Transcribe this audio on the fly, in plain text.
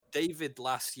David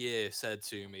last year said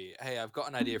to me, "Hey, I've got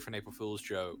an idea for an April Fool's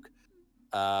joke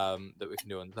that we can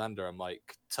do on Xander." I'm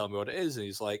like, "Tell me what it is." And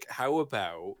he's like, "How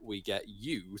about we get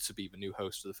you to be the new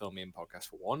host of the Film Me In podcast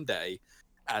for one day,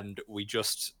 and we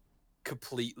just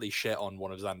completely shit on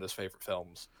one of Xander's favorite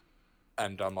films?"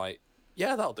 And I'm like,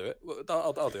 "Yeah, that'll do it.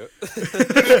 I'll do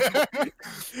it."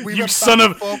 You son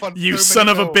of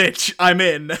a bitch! I'm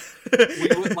in. We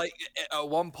were like, at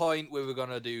one point we were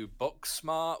gonna do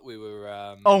Booksmart. We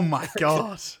were. Oh my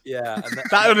god! Yeah,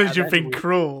 that would have just been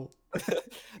cruel.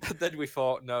 Then we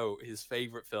thought, no, his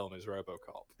favorite film is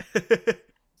RoboCop.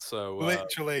 So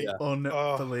literally, yeah.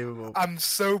 Unbelievable. I'm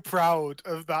so proud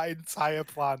of that entire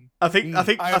plan. I think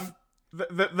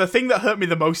the thing that hurt me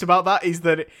the most about that is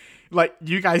that like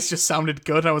you guys just sounded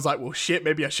good. I was like, well, shit,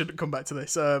 maybe I shouldn't come back to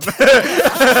this.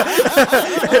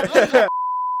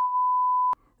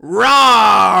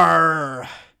 Rawr!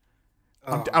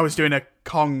 I was doing a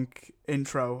Kong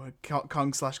intro,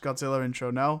 Kong/Godzilla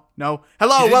intro. No.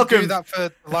 Hello, you welcome. Do that for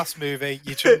the last movie.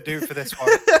 You shouldn't do for this one.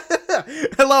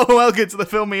 Hello, welcome to the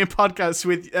Film Me In podcast.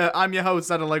 With I'm your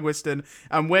host, Adam Legwiston,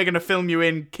 and we're gonna film you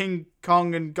in King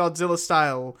Kong and Godzilla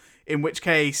style. In which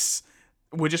case,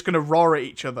 we're just gonna roar at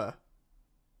each other.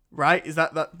 Right? Is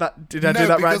that? Did I do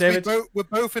that right, David? We're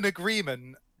both in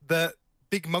agreement that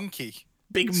Big Monkey.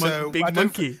 Big monkey.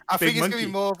 I think it's monkey. gonna be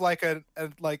more of like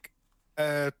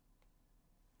I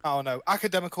don't know,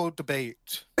 academical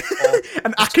debate.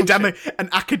 an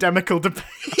academical debate.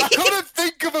 I couldn't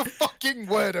think of a fucking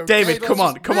word. Okay? David, come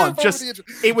on. Just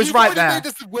it was right there. Made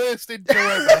this the worst intro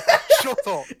ever. Shut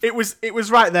up. It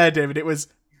was right there, David. It was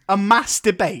a mass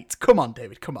debate. Come on,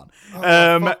 David. Come on.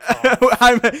 I'm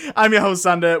your host,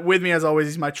 Xander. With me, as always,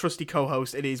 is my trusty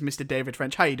co-host. It is Mr. David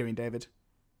French. How are you doing, David?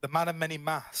 The man of many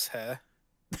masks here.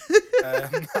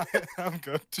 I'm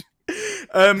good.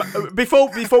 Before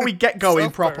we get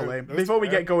going properly, before we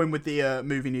get going with the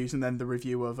movie news and then the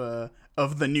review of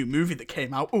the new movie that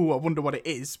came out. Oh, I wonder what it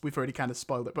is. We've already kind of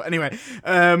spoiled it, but anyway,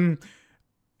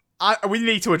 we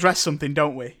need to address something,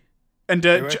 don't we? And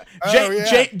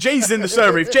James in the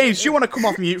server. If James, do you want to come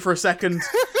off mute for a second?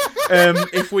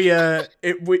 If we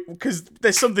because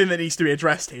there's something that needs to be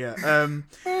addressed here.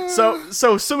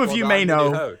 So some of you may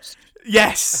know.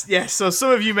 Yes. So some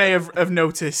of you may have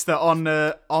noticed that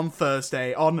on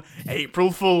Thursday, on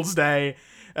April Fool's Day,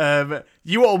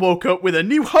 you all woke up with a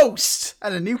new host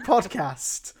and a new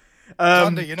podcast.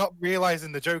 Xander, you're not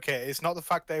realizing the joke here. It's not the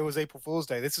fact that it was April Fool's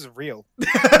Day. This is real. We're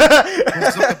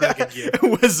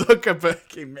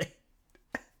Zuckerberging me.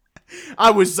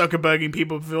 I was Zuckerberging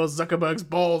people before Zuckerberg's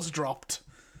balls dropped.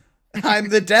 I'm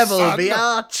the devil,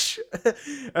 biatch.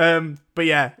 But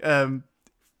yeah.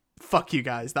 Fuck you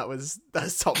guys. That's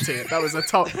top tier. That was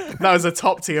a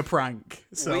top tier prank.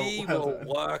 So we were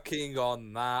working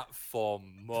on that for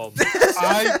months.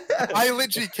 I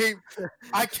literally came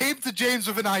to James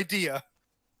with an idea.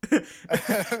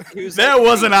 There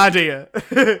was an idea.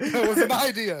 There was an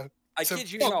idea. I kid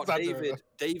you not,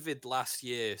 David last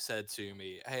year said to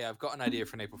me, "Hey, I've got an idea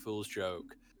for an April Fool's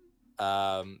joke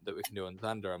that we can do on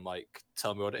Xander." I'm like,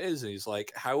 "Tell me what it is." And he's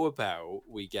like, "How about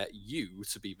we get you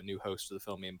to be the new host of the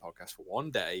Film Me In podcast for one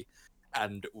day,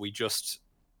 and we just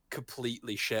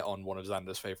completely shit on one of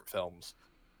Xander's favorite films?"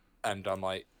 And I'm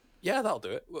like, "Yeah, that'll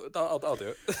do it. I'll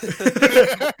do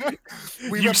it."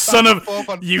 You son of a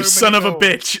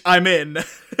bitch! I'm in.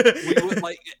 We were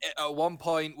like, at one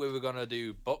point we were gonna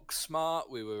do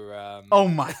Booksmart. We were. Oh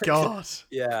my god!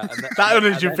 Yeah, that would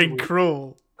have just been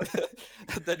cruel.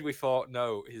 Then we thought,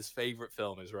 no, his favorite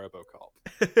film is RoboCop.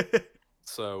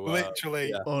 So literally,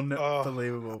 yeah.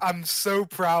 Unbelievable. I'm so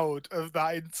proud of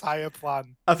that entire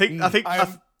plan. I think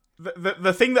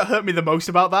the thing that hurt me the most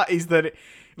about that is that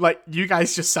like you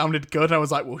guys just sounded good. I was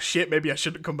like, well, shit, maybe I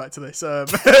shouldn't come back to this. We had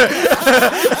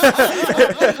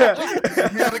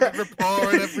a good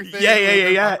rapport and everything.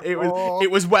 Yeah. It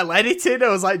was well edited. I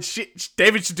was like, shit,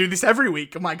 David should do this every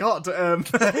week. Oh my god.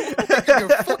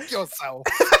 Fuck yourself.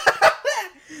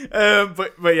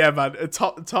 But yeah, man,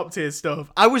 top tier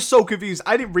stuff. I was so confused.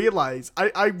 I didn't realize.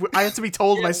 I had to be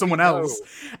told by someone else.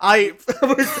 I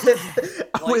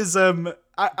was.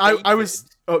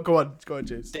 Oh, go on,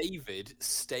 James. David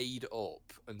stayed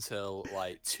up until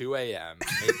like 2 a.m.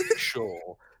 making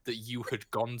sure that you had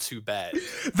gone to bed.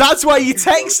 That's why you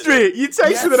texted me. You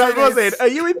texted me that I wasn't. Are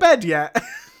you in bed yet?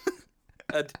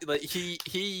 And like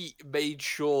he made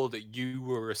sure that you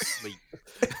were asleep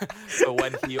for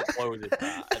when he uploaded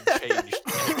that and changed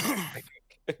everything.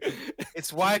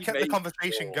 It's why I kept the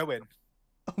conversation going.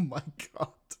 Oh my god.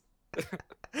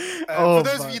 For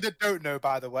those of you that don't know,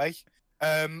 by the way,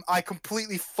 I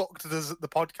completely fucked the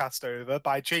podcast over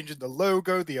by changing the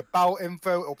logo, the about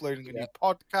info, uploading a new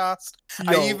podcast.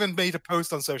 I even made a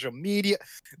post on social media.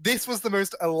 This was the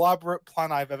most elaborate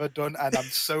plan I've ever done, and I'm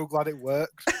so glad it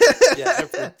worked. Yeah,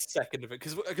 every second of it,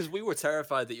 because we were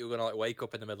terrified that you were gonna like wake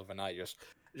up in the middle of the night,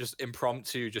 just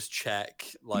impromptu, just check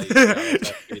like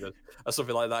or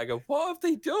something like that. I go, what have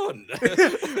they done,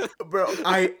 bro?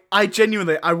 I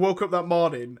genuinely, I woke up that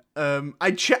morning. But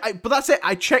that's it.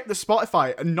 I checked the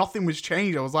Spotify and nothing was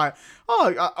changed. I was like,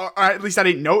 or at least I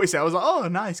didn't notice it. I was like, oh,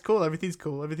 nice, cool,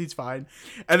 everything's fine.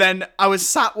 And then I was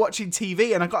sat watching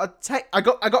TV and I got I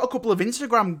got a couple of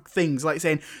Instagram things like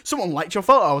saying someone liked your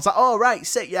photo. I was like, oh right,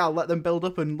 sick, yeah, I'll let them build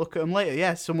up and look at them later.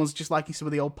 Yeah, someone's just liking some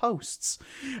of the old posts.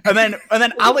 And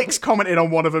then Alex commented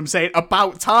on one of them saying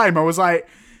about time. I was like,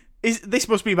 this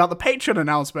must be about the Patreon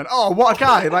announcement. Oh, what a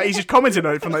guy. Like, he's just commented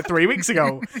on it from like 3 weeks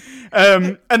ago.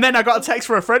 And then I got a text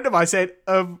from a friend of mine saying,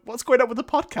 what's going on with the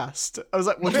podcast? I was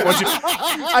like,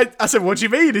 I said, what do you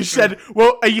mean? And she said,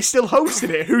 well, are you still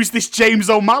hosting it? Who's this James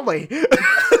O'Malley?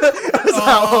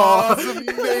 I was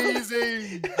that's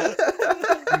amazing.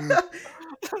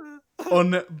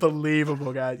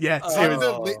 Unbelievable, guys. Yeah, I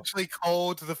literally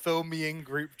called the Film Me In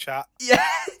group chat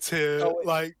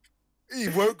like, he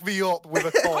woke me up with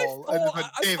a call. I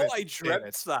thought I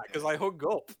dreamt that because I hung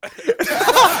up.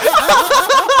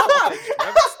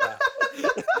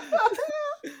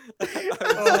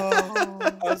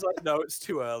 I was like, no, it's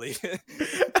too early.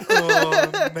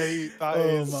 Oh, mate,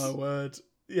 my word.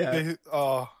 Yeah. It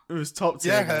was top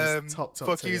tier. Yeah, top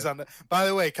fuck tier. you, Xander. By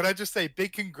the way, can I just say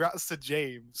big congrats to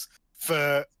James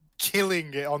for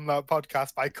killing it on that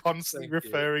podcast by constantly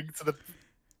referring to the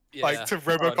to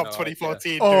RoboCop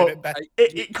 2014. Doing it better.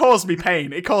 It caused me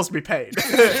pain. It caused me pain.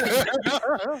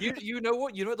 You know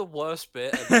what? You know the worst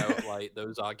bit about like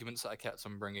those arguments that I kept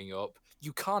on bringing up?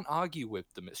 You can't argue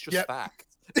with them. It's just fact.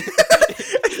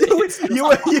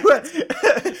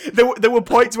 There were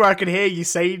points where I could hear you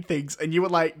saying things and you were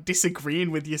like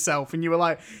disagreeing with yourself and you were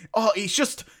like, it's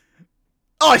just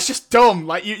dumb.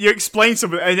 Like you explained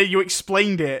something and then you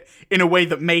explained it in a way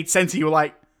that made sense and you were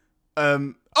like,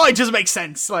 it doesn't make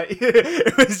sense. Like you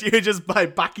were just by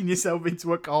backing yourself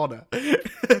into a corner.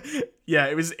 Yeah,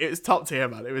 it was top tier,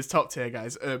 man. It was top tier,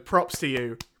 guys. Props to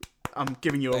you. I'm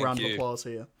giving you a round of applause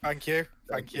here. Thank you.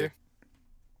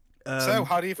 So,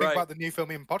 how do you think about the new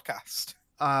Film In podcast?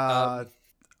 I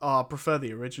prefer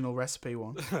the original recipe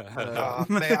one.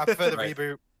 Mate, I prefer the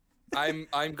reboot. I'm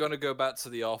gonna go back to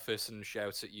the office and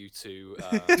shout at you two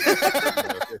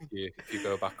if you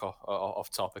go back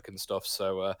off topic and stuff.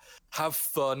 So have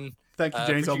fun. Thank you,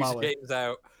 James O'Malley. James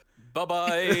out. Bye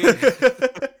bye.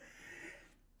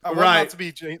 I want that to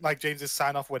be like James's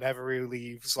sign off whenever he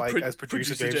leaves, like as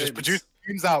producer James. Just producer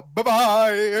James out. Bye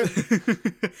bye.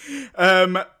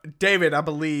 David, I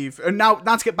believe. Now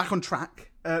to get back on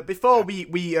track. Before we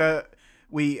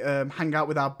hang out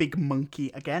with our big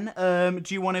monkey again.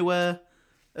 Do you want to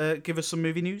give us some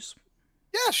movie news?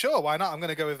 Yeah, sure. Why not? I'm going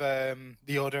to go with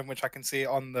the order in which I can see it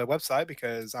on the website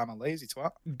because I'm a lazy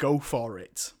twat. Go for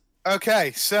it.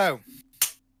 Okay, so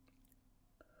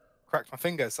cracked my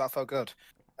fingers. That felt good.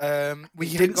 We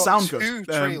didn't sound good. Two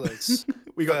trailers.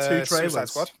 We got two trailers. Suicide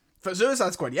Squad. For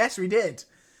Suicide Squad, yes, we did.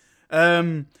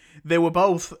 They were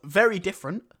both very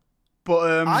different.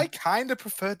 But I kind of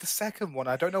preferred the second one.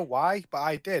 I don't know why, but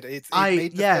I did. It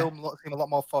made the film seem a lot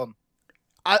more fun.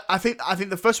 I think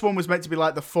the first one was meant to be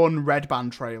like the fun Red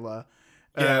Band trailer,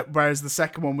 whereas the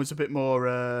second one was a bit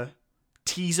more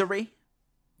teasery.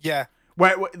 Yeah.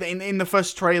 Where in the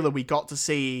first trailer we got to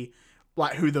see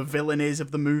like who the villain is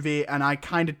of the movie, and I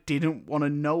kind of didn't want to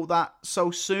know that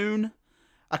so soon.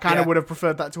 I kind of would have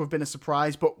preferred that to have been a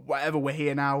surprise, but whatever, we're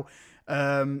here now.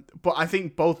 But I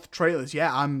think both trailers,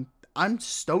 I'm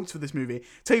stoked for this movie.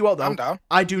 Tell you what, though, I'm down.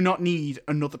 I do not need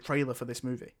another trailer for this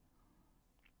movie.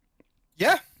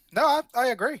 Yeah, no, I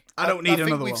agree. I don't need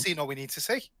another one. We've seen all we need to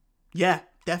see. Yeah,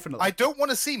 definitely. I don't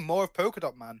want to see more of Polka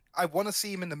Dot Man. I want to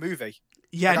see him in the movie.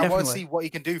 Yeah, definitely. I want to see what he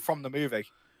can do from the movie.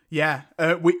 Yeah,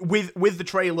 with the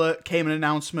trailer came an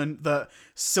announcement that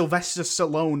Sylvester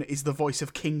Stallone is the voice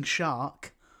of King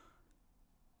Shark.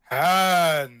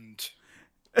 And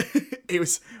it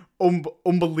was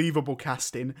unbelievable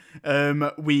casting.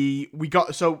 I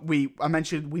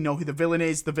mentioned we know who the villain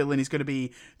is. The villain is going to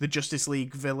be the Justice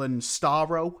League villain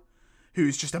Starro,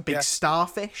 who's just a big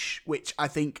starfish, which I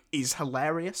think is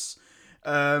hilarious.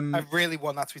 I really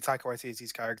want that to be Taika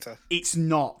Waititi's character. It's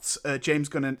not. James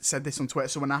Gunn said this on Twitter.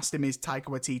 Someone asked him, is Taika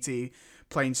Waititi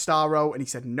playing Starro? And he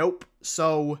said, nope.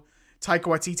 So Taika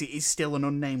Waititi is still an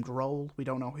unnamed role. We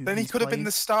don't know who. Then he could have been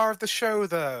the star of the show,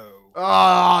 though.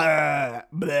 Ah,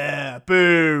 blah,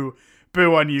 boo.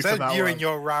 Boo on you for that you one. and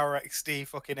your Rara XD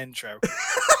fucking intro.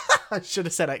 I should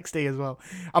have said XD as well.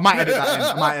 I might edit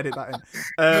that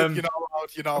in. You're not allowed.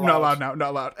 I'm not allowed now. Not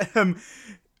allowed.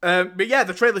 But yeah,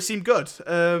 the trailer seemed good.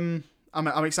 I'm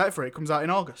excited for it. It comes out in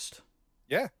August.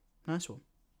 Yeah. Nice one.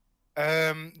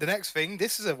 The next thing,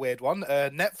 this is a weird one.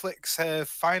 Netflix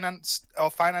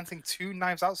financing 2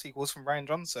 Knives Out sequels from Rian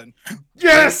Johnson.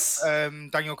 Yes.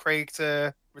 With, Daniel Craig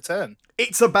to return.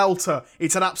 It's a belter.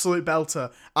 It's an absolute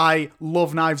belter. I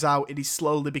love Knives Out. It is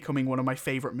slowly becoming one of my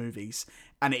favorite movies,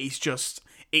 and it's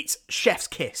chef's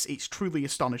kiss. It's truly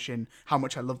astonishing how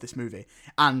much I love this movie.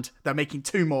 And they're making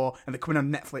 2 more, and they're coming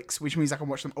on Netflix, which means I can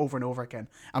watch them over and over again.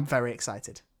 I'm very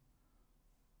excited.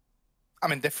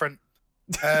 I'm indifferent.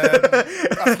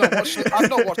 I've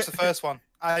not watched the first one.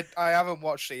 I haven't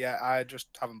watched it yet. I just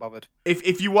haven't bothered.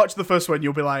 If you watch the first one,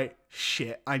 you'll be like,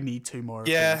 shit, I need 2 more of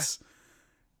these.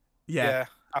 Yeah.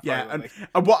 And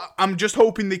what I'm just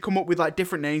hoping they come up with like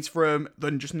different names for them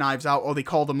than just Knives Out, or they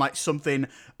call them like something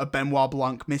a Benoit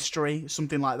Blanc mystery,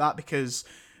 something like that, because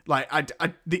like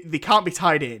they can't be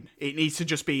tied in. It needs to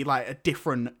just be like a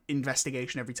different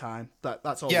investigation every time.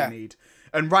 That's all we need.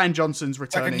 And Rian Johnson's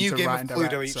returning like a new to game write of and Cluedo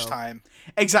direct, each time.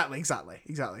 Exactly.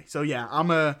 So yeah, I'm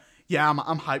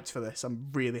hyped for this. I'm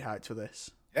really hyped for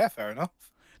this. Yeah, fair enough.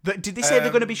 Did they say they're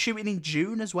going to be shooting in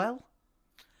June as well?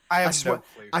 I swear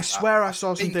I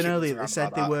saw something earlier that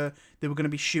said they were going to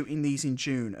be shooting these in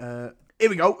June. Here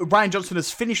we go. Rian Johnson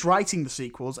has finished writing the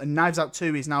sequels, and Knives Out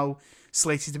 2 is now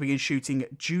slated to begin shooting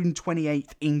June 28th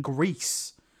in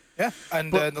Greece. Yeah,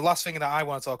 and the last thing that I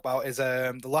want to talk about is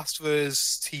The Last of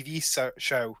Us TV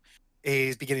show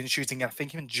is beginning shooting, I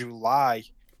think, in July.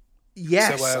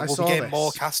 Yes, so we'll be getting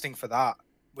more casting for that,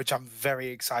 which I'm very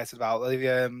excited about.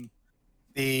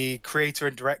 The creator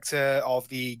and director of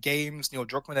the games, Neil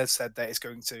Druckmann, has said that it's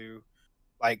going to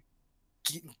like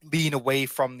lean away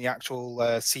from the actual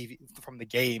CV from the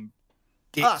game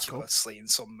ridiculously in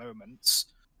some moments,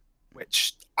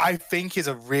 which I think is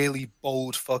a really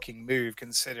bold fucking move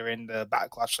considering the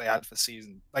backlash they had for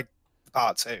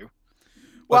part 2.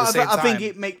 Well, I think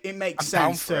it makes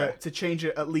sense to change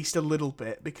it at least a little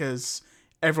bit because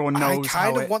everyone knows. I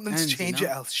kind of want them to change it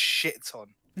a shit ton.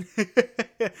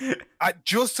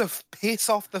 Just to piss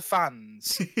off the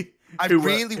fans. I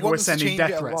really want them to change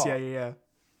it a lot.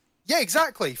 Yeah,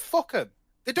 exactly. Fuck them.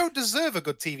 They don't deserve a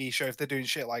good TV show if they're doing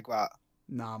shit like that.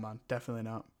 Nah, man, definitely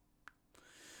not.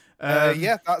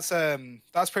 Yeah, that's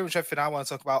pretty much everything I want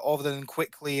to talk about. Other than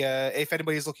quickly, if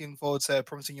anybody's looking forward to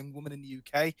Promising Young Woman in the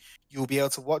UK, you'll be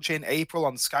able to watch it in April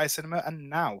on Sky Cinema and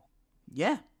Now.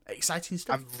 Yeah, exciting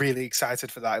stuff. I'm really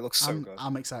excited for that. It looks so good.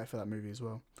 I'm excited for that movie as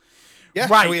well. Yeah,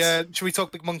 right. Should we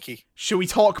talk Big Monkey? Should we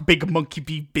talk Big Monkey,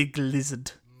 Big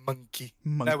Lizard? Monkey.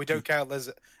 No, we don't care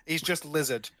lizard. He's just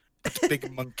lizard. Big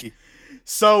Monkey.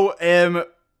 So,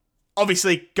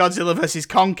 obviously, Godzilla vs.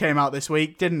 Kong came out this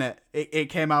week, didn't it? It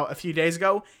came out a few days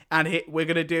ago, and we're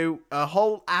going to do a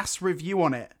whole ass review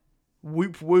on it.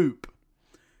 Whoop, whoop.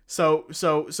 So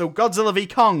Godzilla v.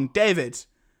 Kong, David.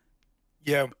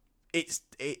 Yeah.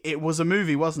 It was a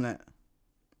movie, wasn't it?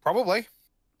 Probably.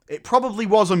 It probably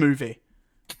was a movie.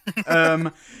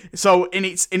 So in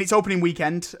its opening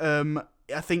weekend,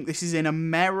 I think this is in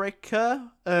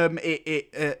America.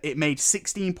 It made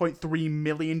 $16.3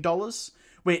 million,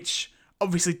 which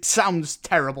obviously sounds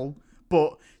terrible,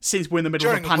 but since we're in the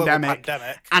middle of a pandemic,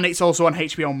 and it's also on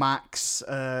HBO Max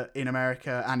in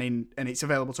America, and it's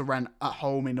available to rent at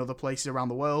home in other places around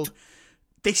the world,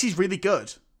 this is really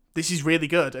good. This is really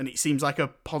good, and it seems like a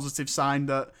positive sign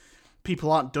that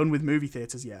people aren't done with movie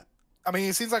theaters yet. I mean,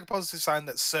 it seems like a positive sign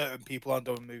that certain people aren't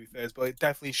done with movie theaters, but it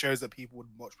definitely shows that people would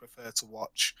much prefer to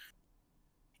watch.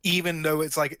 Even though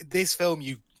it's like this film,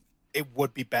 it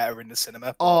would be better in the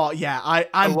cinema. Oh yeah,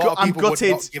 I'm gutted. Would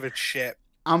not give a shit.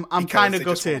 I'm kind of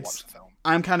gutted.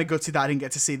 I'm kind of gutted that I didn't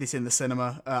get to see this in the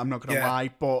cinema. I'm not gonna lie,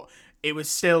 but it was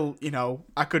still,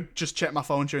 I could just check my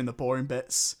phone during the boring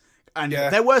bits, and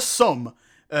there were some.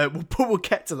 But we'll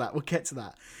get to that.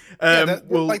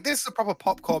 Like this is a proper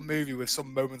popcorn movie with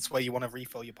some moments where you want to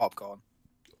refill your popcorn.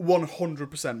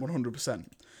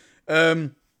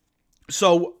 100%.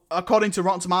 So according to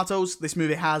Rotten Tomatoes, this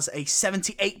movie has a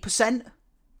 78%,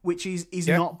 which is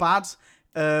not bad.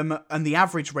 And the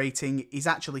average rating is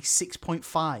actually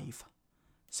 6.5.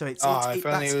 So it's if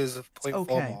only it was a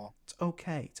 0.4 more. It's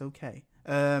okay.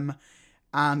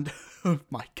 And oh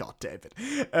my God, David,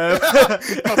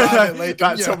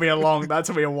 that took me a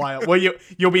while. Well,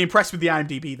 you'll be impressed with the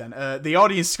IMDb then. The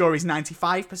audience score is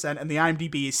 95%, and the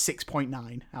IMDb is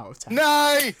 6.9 out of 10.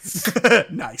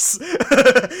 Nice.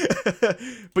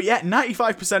 But yeah,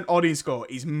 95% audience score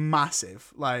is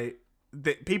massive. Like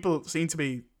people seem to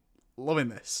be loving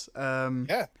this.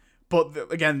 Yeah.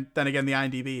 But again, the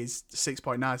IMDb is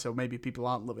 6.9, so maybe people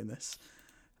aren't loving this.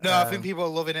 No, I think people are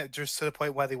loving it just to the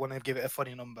point where they want to give it a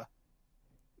funny number.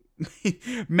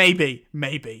 maybe.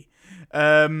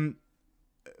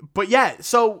 But yeah,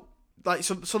 so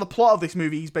the plot of this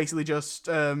movie is basically just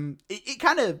it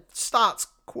kind of starts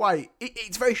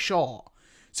it's very short.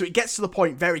 So it gets to the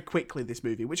point very quickly, this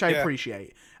movie, which I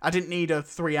appreciate. I didn't need a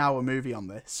 3-hour movie on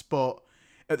this, but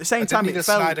at the same time, it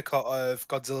felt... Snyder cut of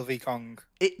Godzilla v. Kong.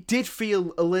 It did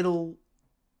feel a little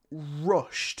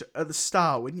rushed at the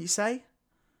start, wouldn't you say?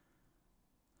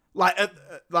 Like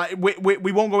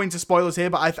we won't go into spoilers here,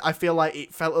 but I feel like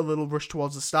it felt a little rushed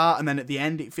towards the start, and then at the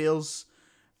end it feels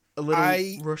a little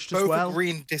rushed as well. I both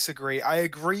agree and disagree. I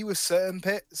agree with certain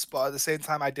bits, but at the same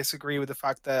time, I disagree with the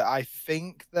fact that I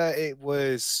think that it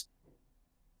was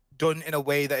done in a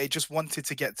way that it just wanted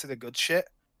to get to the good shit.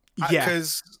 Yeah.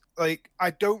 Because,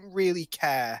 I don't really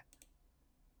care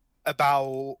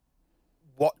about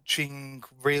watching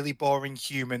really boring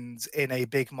humans in a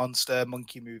big monster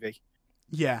monkey movie.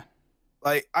 Yeah.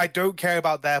 I don't care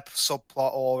about their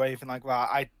subplot or anything like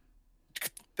that.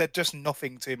 They're just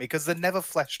nothing to me because they're never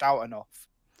fleshed out enough.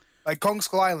 Kong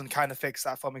Skull Island kind of fixed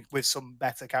that for me with some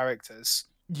better characters.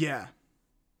 Yeah.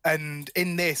 And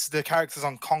in this, the characters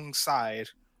on Kong's side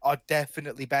are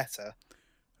definitely better.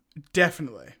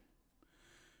 Definitely.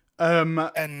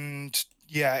 And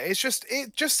yeah, it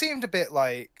just seemed a bit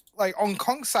like on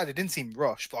Kong's side it didn't seem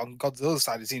rushed, but on Godzilla's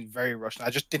side it seemed very rushed. And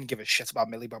I just didn't give a shit about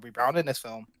Millie Bobby Brown in this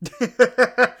film.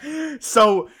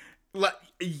 So,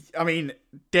 I mean,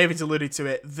 David's alluded to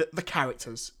it. The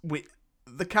characters,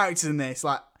 the characters in this,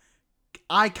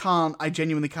 I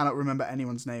genuinely cannot remember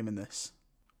anyone's name in this.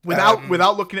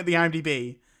 Without looking at the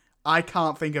IMDb, I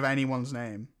can't think of anyone's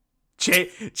name.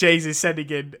 James is sending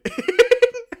in.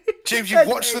 James, you've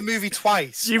watched the movie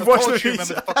twice. You've watched the movie. You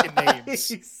remember the fucking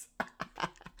names.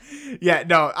 Yeah,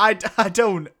 no, I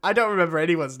don't remember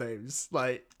anyone's names.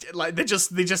 They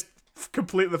just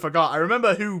completely forgot. I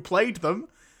remember who played them.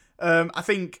 I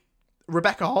think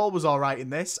Rebecca Hall was all right in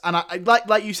this, and I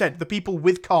like you said, the people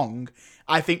with Kong,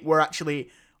 I think were actually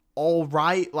all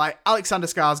right. Alexander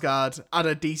Skarsgård had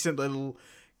a decent little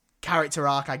character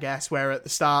arc, I guess, where at the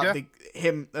start,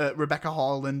 Rebecca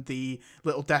Hall and the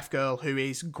little deaf girl, who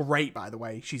is great, by the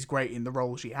way, she's great in the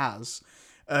role she has,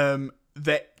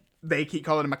 that they keep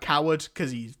calling him a coward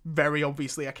because he's very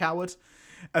obviously a coward,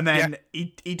 and then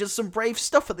he does some brave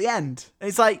stuff at the end, and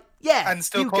it's and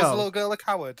still calls the little girl a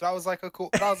coward. That was a nice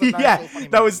little funny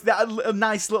moment. Was a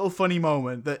nice little funny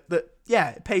moment that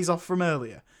it pays off from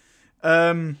earlier.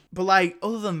 But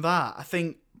other than that, I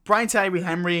think Brian Tyree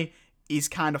Henry is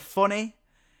kind of funny,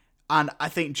 and I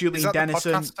think Julian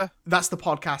Dennison. That's the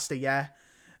podcaster, yeah.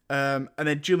 And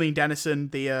then Julian Dennison,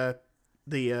 the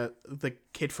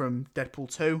kid from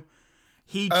Deadpool 2.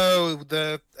 I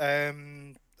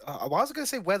was going to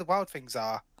say Where the Wild Things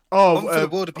Are. Oh, Hunt for the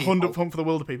Wilder People. Hunt for the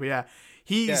Wilder People, yeah.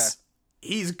 He's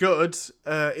good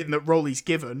in the role he's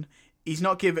given. He's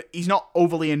not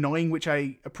overly annoying, which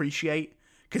I appreciate,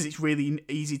 because it's really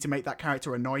easy to make that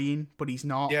character annoying, but he's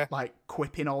not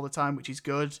quipping all the time, which is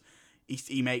good.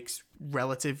 He makes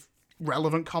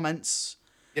relevant comments,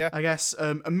 I guess.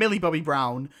 And Millie Bobby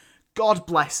Brown, God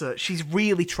bless her, she's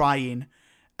really trying,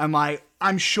 and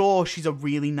I'm sure she's a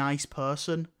really nice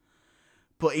person,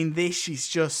 but in this she's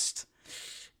just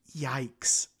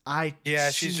yikes.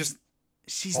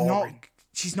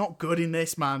 She's not good in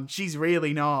this, man. She's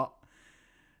really not.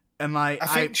 And I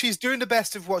think she's doing the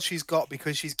best of what she's got,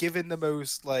 because she's given the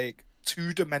most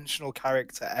two-dimensional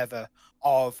character ever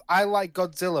of I like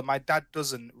Godzilla, my dad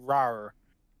doesn't, rawr.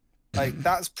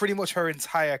 That's pretty much her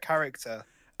entire character.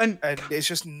 And it's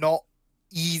just not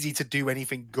easy to do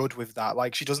anything good with that.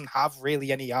 She doesn't have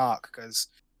really any arc, because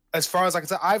as far as I can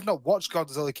tell, I've not watched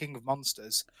Godzilla King of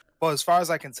Monsters, but as far as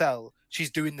I can tell,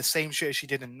 she's doing the same shit as she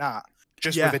did in that,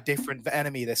 just with a different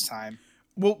enemy this time.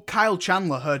 Well, Kyle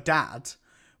Chandler, her dad,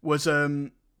 was her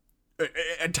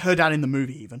dad in the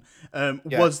movie even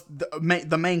was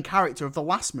the main character of the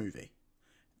last movie,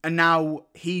 and now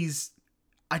he's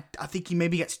I think he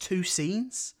maybe gets 2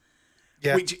 scenes,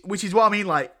 which is what I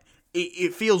mean.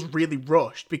 It feels really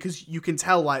rushed, because you can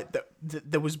tell that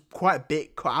there was quite a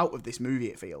bit cut out of this movie,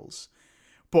 it feels,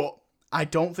 but I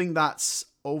don't think that's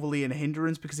overly a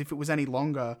hindrance, because if it was any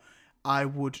longer, I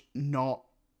would not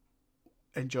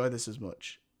enjoy this as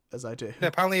much as I do. Yeah,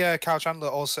 apparently, Kyle Chandler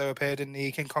also appeared in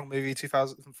the King Kong movie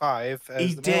 2005.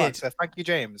 He did. Thank you,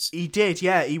 James. He did.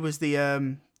 Yeah, he was the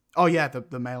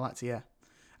the male actor. Yeah,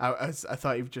 I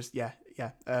thought he was just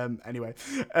Anyway,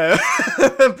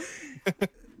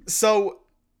 so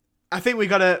I think we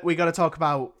gotta talk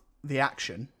about the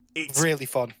action. it's really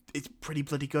fun. It's pretty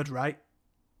bloody good, right?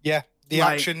 Yeah, the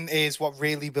action is what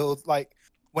really builds. Like,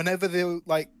 whenever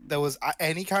there was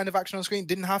any kind of action on screen, it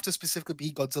didn't have to specifically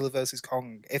be Godzilla versus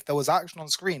Kong. If there was action on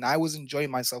screen, I was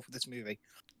enjoying myself with this movie.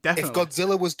 Definitely. If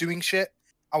Godzilla was doing shit,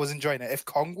 I was enjoying it. If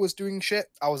Kong was doing shit,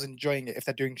 I was enjoying it. If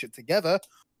they're doing shit together,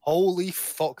 holy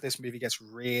fuck, this movie gets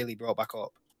really brought back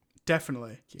up.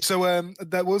 Definitely. Yeah. So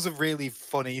there was a really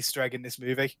funny Easter egg in this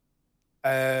movie.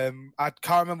 I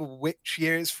can't remember which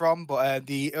year it's from, but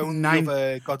the only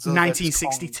other Godzilla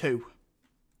 1962. Kong,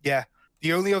 yeah,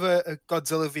 the only other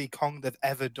Godzilla v Kong they've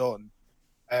ever done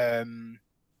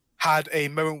had a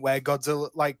moment where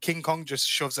Godzilla, like King Kong, just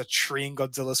shoves a tree in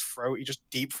Godzilla's throat. He just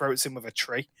deep throats him with a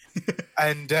tree,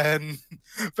 and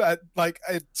but like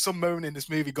at some moment in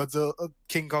this movie,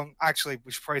 King Kong. Actually,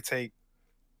 we should probably take.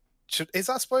 Is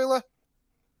that a spoiler?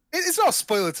 It's not a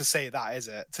spoiler to say that, is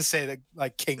it? To say that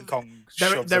like King Kong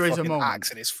shoves a fucking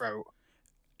axe in his throat.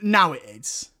 Now it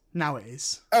is.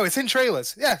 Oh, it's in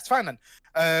trailers. Yeah, it's fine then.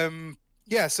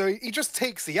 Yeah, so he just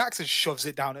takes the axe and shoves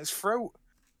it down his throat,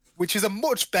 which is a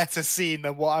much better scene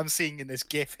than what I'm seeing in this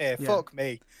GIF here. Yeah. Fuck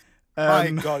me. My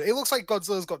God, it looks like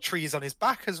Godzilla's got trees on his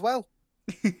back as well.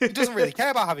 He doesn't really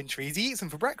care about having trees. He eats them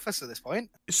for breakfast at this point.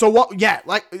 So what? Yeah,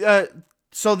 like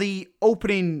so the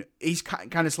opening is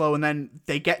kind of slow, and then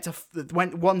they get to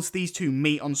once these two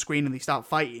meet on screen and they start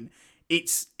fighting.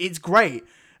 It's great.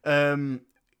 Kong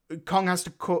has to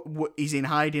cut. He's in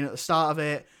hiding at the start of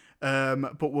it,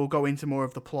 but we'll go into more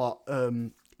of the plot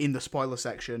in the spoiler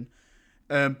section.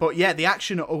 But yeah, the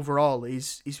action overall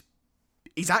is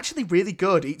actually really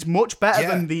good. It's much better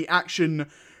than the action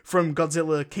from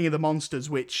Godzilla King of the Monsters,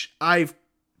 which I've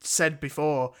said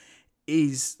before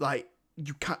is like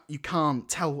you can't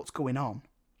tell what's going on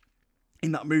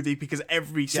in that movie because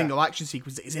every single action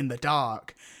sequence is in the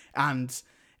dark and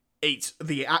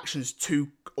the action's too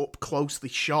up closely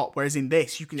shot. Whereas in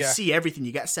this, you can see everything.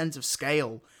 You get a sense of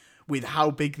scale with how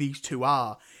big these two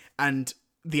are, and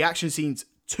the action scenes.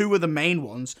 Two of the main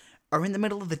ones are in the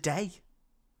middle of the day.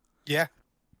 Yeah.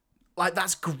 Like,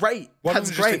 that's great.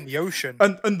 That's great. Just in the ocean.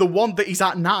 And the one that is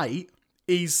at night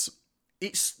it's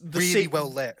really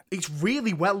well lit. It's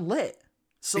really well lit.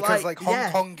 So because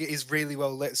Hong Kong is really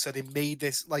well lit, so they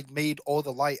made all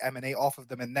the light emanate off of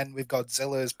them, and then with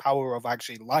Godzilla's power of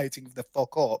actually lighting the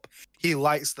fuck up, he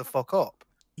lights the fuck up.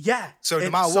 Yeah. So no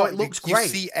matter what, it looks you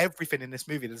great. see everything in this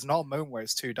movie. There's not a moment where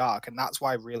it's too dark, and that's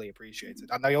why I really appreciate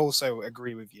it. And I also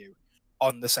agree with you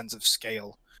on the sense of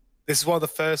scale. This is one of the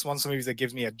first monster movies that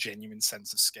gives me a genuine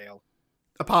sense of scale.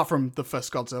 Apart from the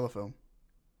first Godzilla film.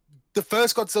 The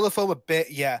first Godzilla film, a bit,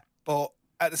 yeah. But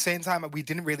at the same time, we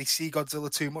didn't really see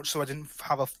Godzilla too much, so I didn't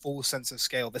have a full sense of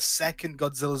scale. The second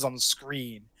Godzilla's on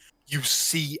screen, you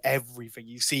see everything.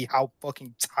 You see how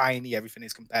fucking tiny everything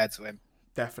is compared to him.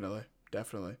 Definitely.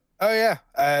 Oh,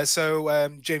 yeah. So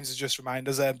James has just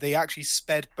reminded us they actually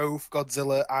sped both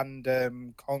Godzilla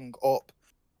and Kong up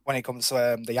when it comes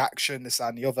to the action, this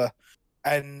and the other.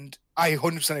 And I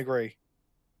 100% agree.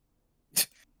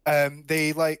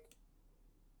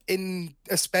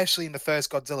 Especially in the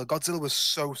first Godzilla was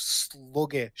so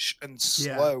sluggish and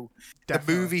slow. The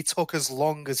movie took as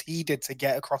long as he did to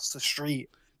get across the street.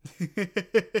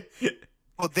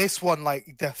 But this one,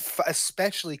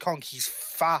 especially Kong, he's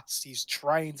fast. He's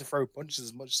trying to throw punches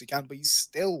as much as he can, but he's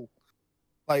still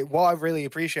what I really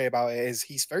appreciate about it is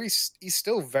he's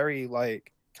still very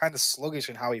kind of sluggish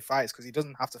in how he fights because he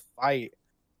doesn't have to fight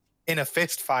in a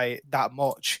fist fight that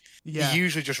much. Yeah. He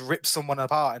usually just rips someone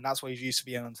apart, and that's what he's used to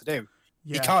being able to do.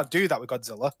 Yeah. He can't do that with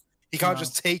Godzilla. He can't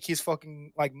just take his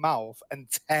fucking mouth and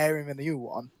tear him a new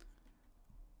one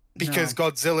because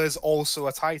Godzilla's also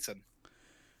a Titan.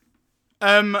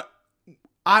 I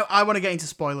want to get into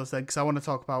spoilers then because I want to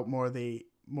talk about more of the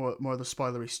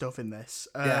spoilery stuff in this.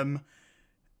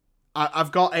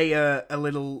 I've got a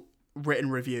little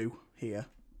written review here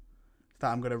that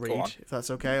I'm going to read, if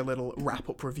that's okay. A little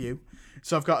wrap-up review.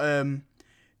 So I've got,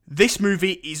 this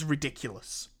movie is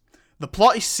ridiculous. The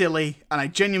plot is silly, and I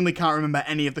genuinely can't remember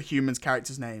any of the humans'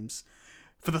 characters' names.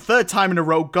 For the third time in a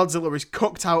row, Godzilla is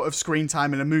cooked out of screen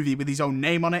time in a movie with his own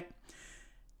name on it.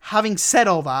 Having said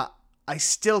all that, I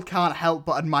still can't help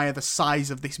but admire the size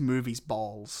of this movie's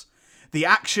balls. The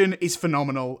action is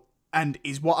phenomenal, and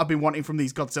is what I've been wanting from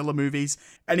these Godzilla movies,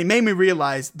 and it made me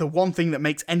realise the one thing that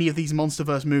makes any of these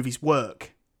MonsterVerse movies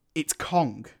work. It's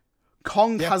Kong.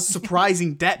 Kong has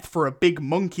surprising depth for a big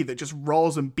monkey that just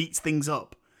roars and beats things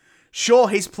up. Sure,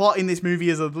 his plot in this movie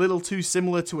is a little too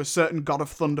similar to a certain God of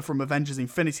Thunder from Avengers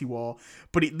Infinity War,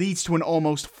 but it leads to an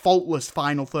almost faultless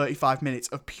final 35 minutes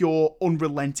of pure,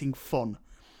 unrelenting fun.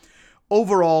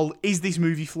 Overall, is this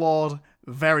movie flawed?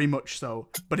 Very much so.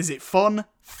 But is it fun?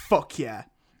 Fuck yeah.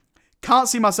 Can't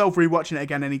see myself rewatching it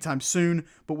again anytime soon,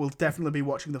 but we'll definitely be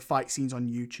watching the fight scenes on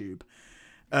YouTube.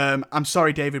 I'm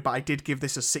sorry, David, but I did give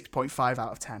this a 6.5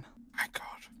 out of 10. My God.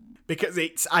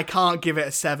 Because I can't give it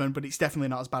a 7, but it's definitely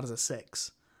not as bad as a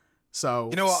 6. So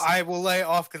you know what? I will lay it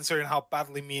off considering how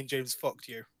badly me and James fucked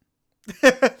you.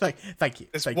 Thank you.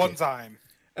 This one time.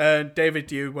 David,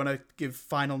 do you want to give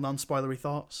final non-spoilery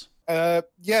thoughts?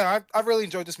 Yeah, I've really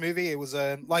enjoyed this movie. It was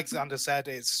like Xander said,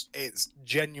 it's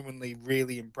genuinely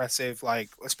really impressive. Like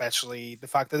especially the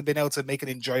fact that they've been able to make an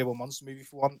enjoyable monster movie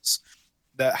for once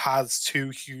that has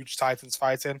two huge titans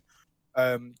fighting.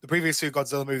 The previous two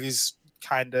Godzilla movies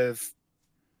kind of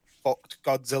fucked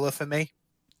Godzilla for me.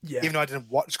 Yeah. Even though I didn't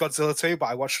watch Godzilla 2, but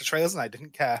I watched the trailers and I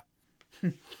didn't care.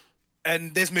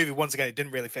 And this movie, once again, it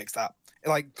didn't really fix that.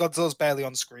 Like Godzilla's barely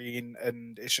on screen,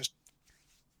 and it's just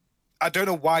I don't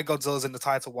know why Godzilla's in the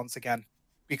title once again,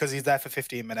 because he's there for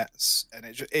 15 minutes, and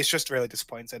it's just really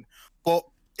disappointing. But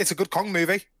it's a good Kong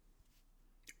movie.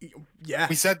 Yeah,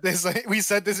 we said this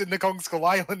in the Kong Skull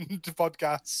Island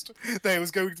podcast that it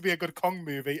was going to be a good Kong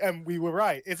movie, and we were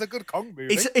right. It's a good Kong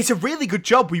movie. It's a really good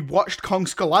job we watched Kong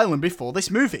Skull Island before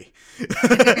this movie.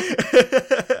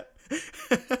 Why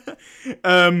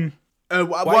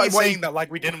are you saying that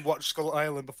like we didn't watch Skull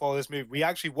Island before this movie? We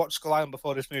actually watched Skull Island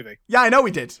before this movie. Yeah, I know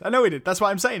we did. That's why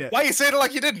I'm saying it. Why are you saying it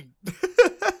like you didn't?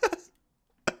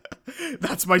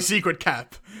 That's my secret,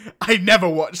 Cap. I never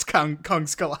watched Kong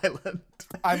Skull Island.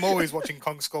 I'm always watching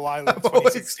Kong Skull Island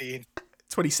 2016.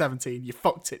 2017. You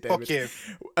fucked it, David. Fuck you.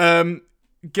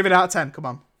 Give it out of 10. Come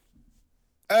on.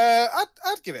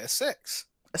 I'd give it a 6.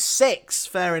 A 6?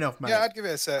 Fair enough, mate. Yeah, I'd give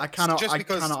it a 6. I cannot. Just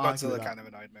because Godzilla kind of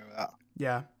annoyed me with that.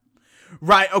 Yeah.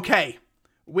 Right. Okay.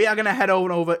 We are gonna head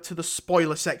over to the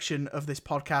spoiler section of this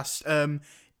podcast.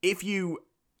 If you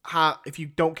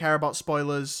don't care about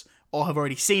spoilers or have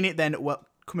already seen it, then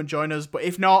come and join us. But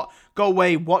if not, go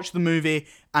away, watch the movie,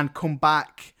 and come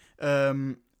back.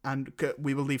 And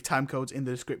we will leave time codes in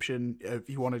the description if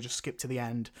you want to just skip to the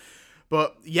end.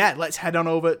 But yeah, let's head on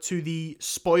over to the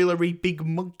spoilery big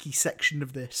monkey section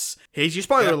of this. Here's your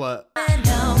spoiler alert.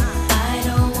 I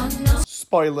don't want no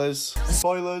spoilers.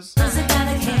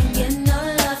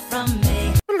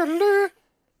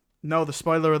 No, the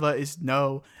spoiler alert is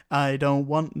no. I don't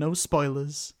want no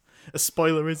spoilers. A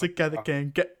spoiler is a guy that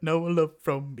can't get no love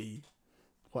from me.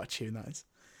 What a tune that is.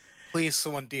 Please,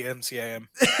 someone DMCA him.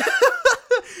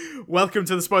 Welcome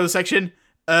to the spoiler section.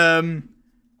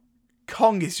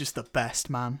 Kong is just the best,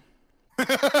 man.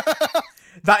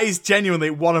 That is genuinely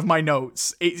one of my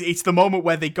notes. It's the moment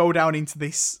where they go down into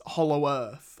this hollow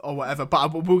earth or whatever.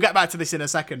 But we'll get back to this in a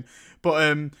second.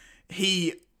 But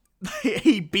he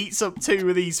beats up two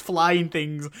of these flying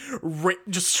things,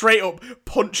 just straight up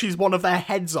punches one of their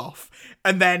heads off,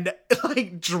 and then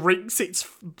like drinks its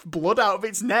blood out of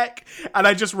its neck. And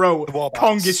I just wrote,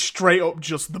 Kong is straight up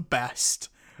just the best.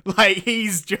 Like,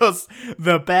 he's just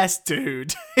the best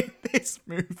dude in this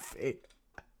movie.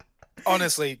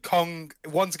 Honestly, Kong,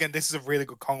 once again, this is a really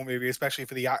good Kong movie, especially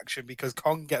for the action, because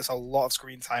Kong gets a lot of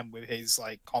screen time with his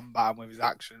like combat and with his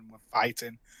action, with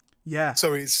fighting. Yeah.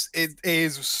 So it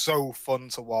is so fun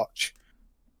to watch.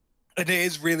 And it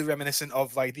is really reminiscent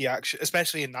of like the action,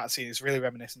 especially in that scene. It's really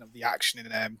reminiscent of the action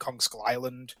in Kong Skull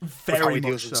Island. Very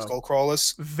much so. Skull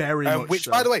crawlers. Very much which,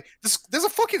 so. by the way, there's a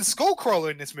fucking skull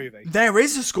crawler in this movie. There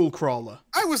is a skull crawler.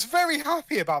 I was very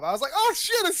happy about that. I was like, oh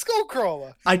shit, a skull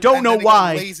crawler. I don't know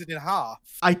why. Lasered in half.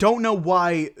 I don't know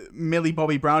why Millie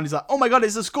Bobby Brown is like, oh my god,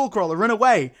 it's a skull crawler, run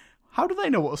away. How do they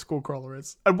know what a skull crawler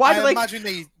is? And why do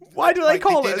they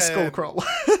call it a skull crawler?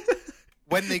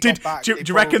 When they got back, do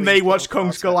you reckon they watched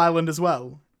Kong Skull Island as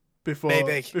well?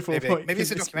 Maybe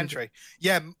it's a documentary.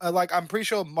 Yeah, like I'm pretty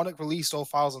sure Monarch released all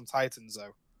files on Titans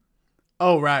though.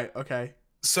 Oh right, okay.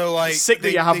 So like, sick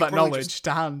that you have that knowledge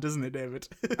to hand, isn't it, David?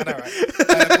 I know,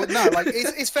 right? But no, like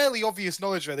it's fairly obvious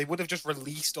knowledge. Right? They would have just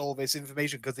released all this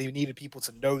information because they needed people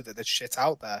to know that there's shit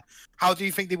out there. How do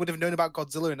you think they would have known about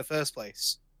Godzilla in the first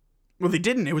place? Well, they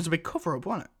didn't. It was a big cover up,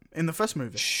 wasn't it, in the first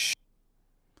movie?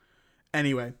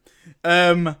 Anyway,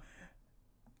 the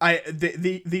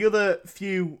other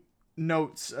few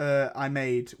notes I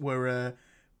made were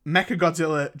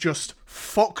Mechagodzilla just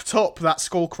fucked up that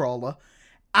Skullcrawler,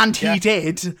 and he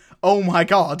did. Oh my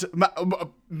god,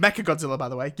 Mechagodzilla, by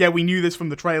the way. Yeah, we knew this from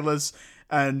the trailers,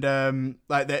 and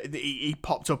he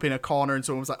popped up in a corner, and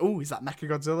someone was like, "Oh, is that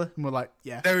Mechagodzilla?" And we're like,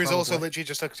 "Yeah." There is also literally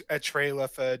just a trailer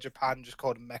for Japan just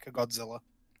called Mechagodzilla.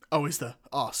 Oh, is there?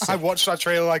 Oh, sick. I watched that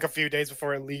trailer like a few days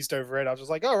before it released over it. I was just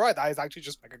like, oh, right, that is actually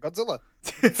just Mechagodzilla.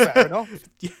 Fair enough.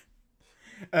 Yeah.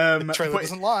 The trailer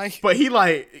doesn't lie. But he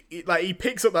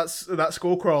picks up that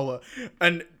skull crawler,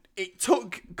 and it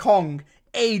took Kong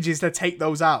ages to take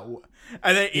those out.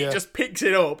 And then he just picks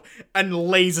it up and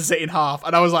lasers it in half.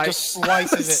 And I was like, just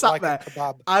slices it like a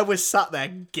kebab. I was sat there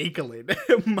giggling.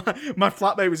 my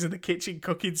flatmate was in the kitchen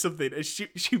cooking something, and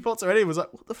she popped her head in and was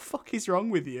like, what the fuck is wrong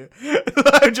with you?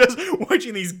 I'm just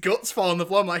watching these guts fall on the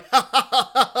floor. I'm like, ha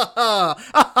ha ha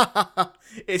ha ha.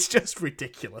 It's just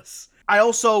ridiculous. I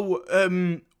also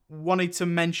wanted to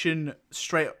mention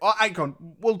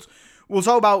we'll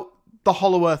talk about the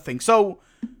Hollow Earth thing. So,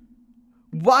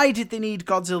 why did they need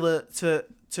Godzilla to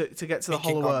get to the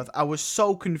Hollow Earth? I was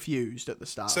so confused at the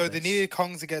start. So they needed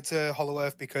Kong to get to Hollow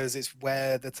Earth because it's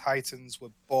where the Titans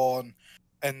were born,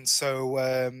 and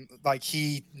so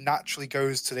he naturally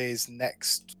goes to his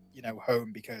next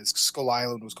home because Skull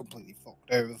Island was completely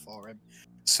fucked over for him.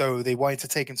 So they wanted to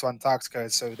take him to Antarctica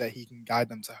so that he can guide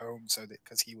them to home,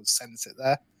 because he was sent it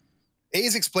there. It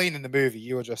is explained in the movie.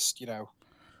 You were just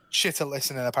shit at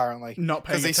listening, apparently. Not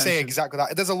paying attention. Because they say exactly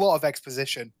that. There's a lot of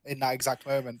exposition in that exact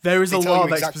moment. There is a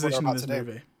lot of exposition in this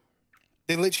movie.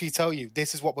 They literally tell you,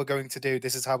 this is what we're going to do,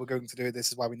 this is how we're going to do it, this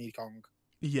is why we need Kong.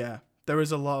 Yeah, there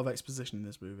is a lot of exposition in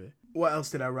this movie. What else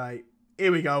did I write?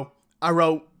 Here we go. I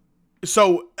wrote,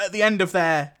 so at the end of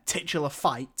their titular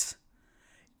fight,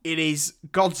 it is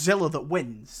Godzilla that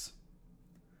wins.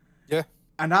 Yeah.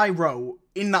 And I wrote,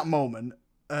 in that moment,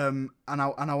 and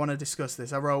I want to discuss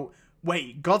this, I wrote,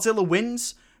 wait, Godzilla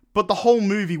wins, but the whole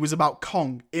movie was about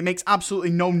Kong. It makes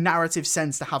absolutely no narrative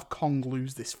sense to have Kong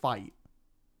lose this fight.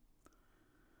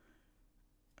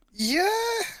 Yeah,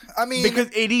 I mean... Because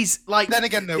it is, like... Then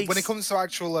again, though, when it comes to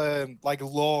actual,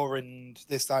 law and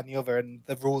this, that, and the other, and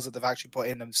the rules that they've actually put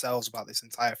in themselves about this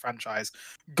entire franchise,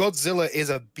 Godzilla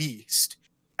is a beast,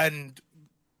 and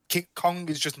King Kong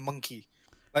is just monkey.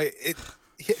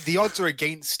 The odds are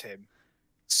against him,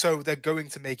 so they're going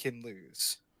to make him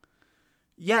lose.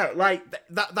 Yeah,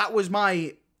 that was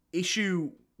my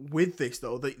issue with this,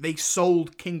 though. They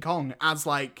sold King Kong as,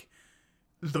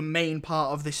 the main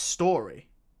part of this story.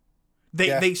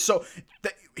 James,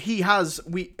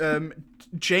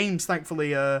 thankfully,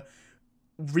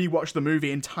 rewatched the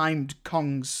movie and timed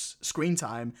Kong's screen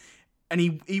time, and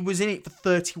he was in it for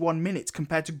 31 minutes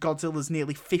compared to Godzilla's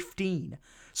nearly 15.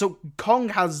 So Kong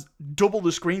has double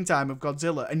the screen time of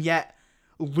Godzilla, and yet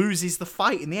loses the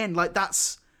fight in the end.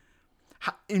 That's...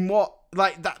 in what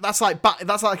that's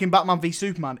like in Batman v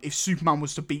Superman if Superman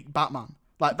was to beat Batman.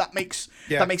 That makes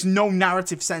no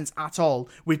narrative sense at all.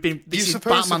 This is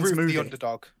Batman's movie. The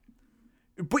underdog.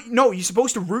 But no, you're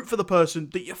supposed to root for the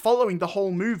person that you're following the whole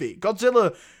movie.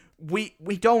 Godzilla, we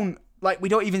don't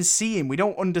even see him. We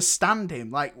don't understand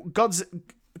him.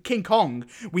 King Kong,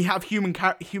 we have human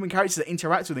characters that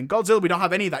interact with him. Godzilla, we don't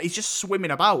have any of that. He's just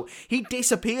swimming about. He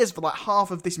disappears for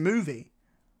half of this movie.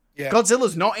 Yeah.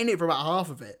 Godzilla's not in it for about half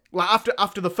of it.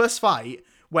 After the first fight,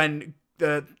 when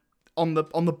on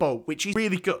the boat, which is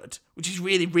really good, which is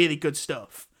really, really good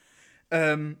stuff.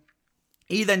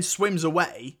 He then swims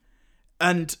away,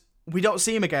 and we don't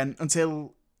see him again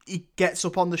until he gets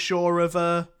up on the shore of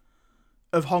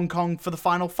Hong Kong for the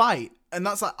final fight, and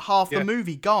that's half the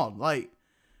movie gone.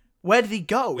 Where did he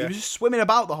go? Yeah. He was just swimming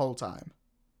about the whole time.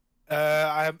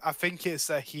 I think it's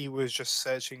that he was just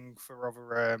searching for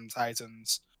other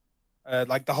Titans.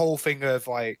 The whole thing of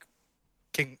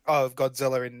King of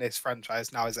Godzilla in this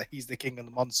franchise now is that he's the king of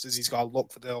the monsters. He's got to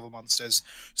look for the other monsters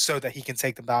so that he can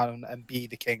take them down and be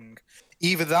the king.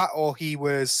 Either that, or he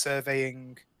was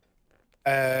surveying,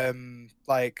 I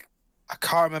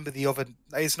can't remember the other.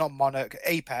 It's not Monarch,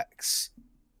 Apex.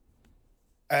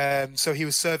 So he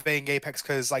was surveying Apex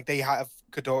because they have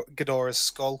Ghidorah's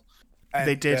skull. And,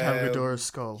 they did have Ghidorah's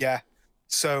skull. Yeah.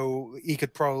 So he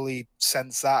could probably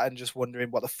sense that and just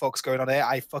wondering what the fuck's going on here.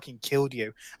 I fucking killed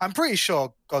you. I'm pretty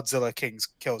sure Godzilla kills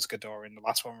Ghidorah in the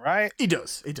last one, right? He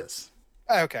does.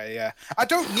 Okay, yeah. I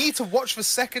don't need to watch the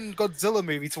second Godzilla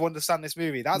movie to understand this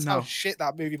movie. That's how shit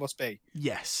that movie must be.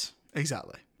 Yes,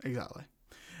 exactly. I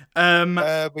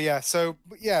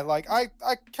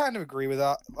kind of agree with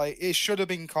that. It should have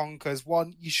been Kong because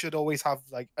one, you should always have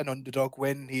an underdog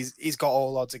win. He's got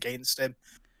all odds against him.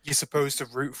 You're supposed to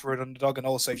root for an underdog, and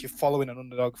also if you're following an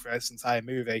underdog for this entire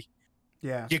movie,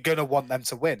 you're gonna want them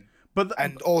to win.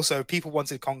 And also, people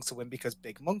wanted Kong to win because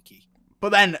Big Monkey. But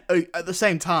then at the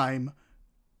same time,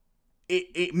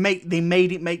 they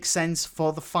made it make sense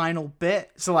for the final bit.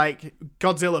 So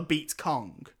Godzilla beats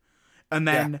Kong, and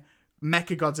then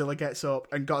Mechagodzilla gets up,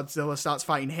 and Godzilla starts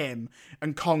fighting him,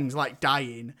 and Kong's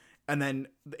dying, and then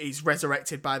he's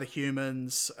resurrected by the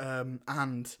humans,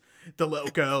 and the little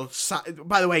girl.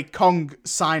 By the way, Kong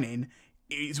signing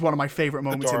is one of my favorite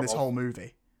moments in this whole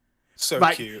movie. So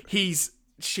like, cute.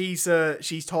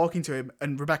 She's talking to him,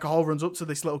 and Rebecca Hall runs up to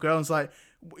this little girl and's like,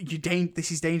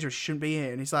 this is dangerous, you shouldn't be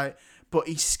here. And he's like, but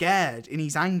he's scared and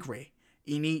he's angry.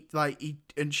 And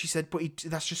she said, but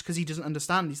that's just because he doesn't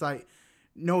understand. He's like,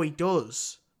 no, he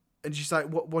does. And she's like,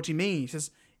 what do you mean? He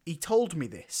says, he told me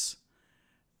this.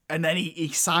 And then he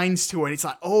signs to her, and it's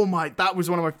like, oh my, that was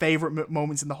one of my favorite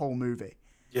moments in the whole movie.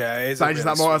 Yeah, it is. That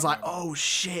moment, I was like, oh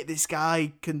shit, this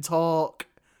guy can talk.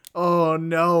 Oh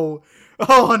no.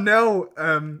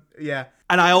 Yeah.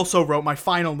 And I also wrote my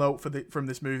final note from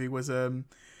this movie was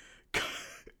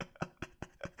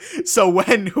so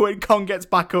when Kong gets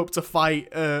back up to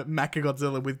fight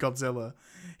Mechagodzilla with Godzilla,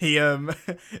 he's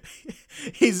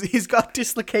got a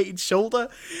dislocated shoulder,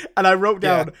 and I wrote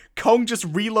down, Kong just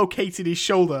relocated his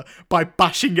shoulder by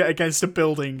bashing it against a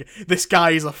building. This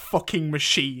guy is a fucking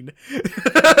machine.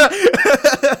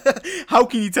 How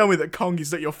can you tell me that Kong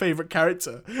is not your favorite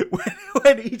character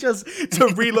when he just,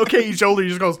 to relocate his shoulder, he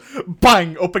just goes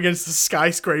bang up against the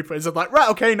skyscraper and it's like, right,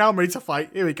 okay, now I'm ready to fight.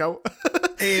 Here we go.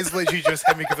 It is literally just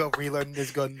Henry Cavill reloading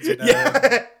his guns in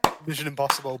Mission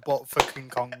Impossible, but for King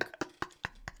Kong.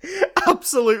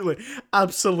 Absolutely.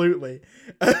 That's all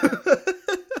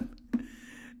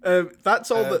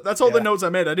the notes I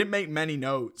made. I didn't make many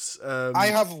notes. I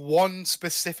have one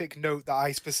specific note that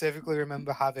I specifically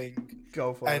remember having.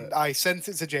 Go for it. And I sent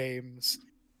it to James,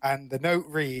 and the note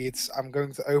reads, I'm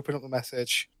going to open up the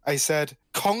message. I said,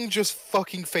 Kong just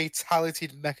fucking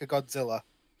fatality'd Mechagodzilla.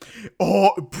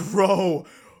 Oh, bro.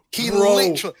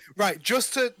 Literally, right,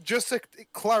 just to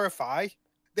clarify,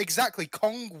 exactly,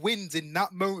 Kong wins in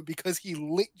that moment because he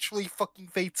literally fucking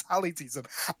fatalities him.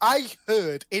 I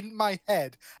heard in my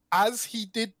head, as he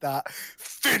did that,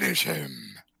 finish him.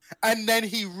 And then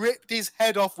he ripped his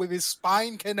head off with his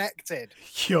spine connected.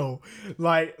 Yo,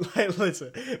 like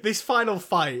listen, this final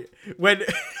fight, when...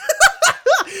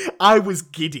 I was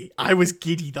giddy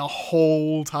the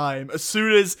whole time. As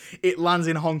soon as it lands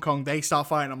in Hong Kong, they start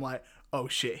fighting. I'm like, oh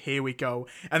shit, here we go.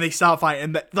 And they start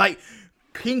fighting. And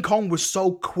King Kong was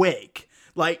so quick.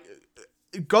 Like,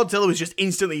 Godzilla was just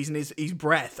instantly using his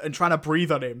breath and trying to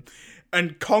breathe on him.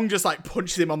 And Kong just like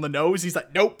punches him on the nose. He's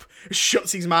like, nope.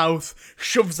 Shuts his mouth.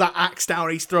 Shoves that axe down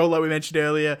his throat like we mentioned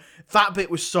earlier. That bit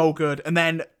was so good. And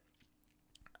then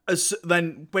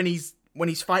when he's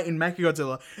fighting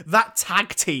Mechagodzilla, that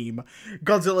tag team,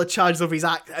 Godzilla charges up his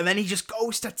axe, and then he just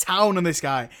goes to town on this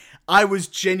guy. I was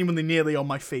genuinely nearly on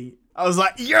my feet. I was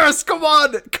like, yes, come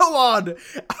on. I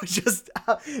was just,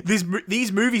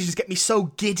 these movies just get me so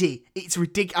giddy. It's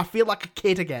ridiculous. I feel like a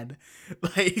kid again.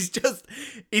 Like, he's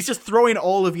just throwing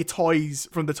all of your toys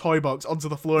from the toy box onto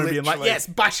the floor and being like, yes,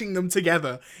 bashing them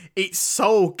together. It's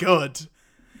so good.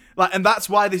 Like, and that's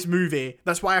why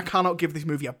I cannot give this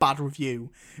movie a bad review,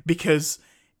 because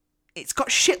it's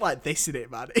got shit like this in it,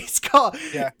 man. It's got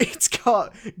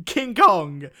King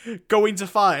Kong going to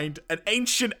find an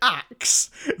ancient axe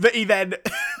that he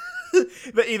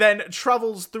then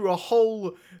travels through a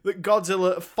hole that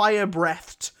Godzilla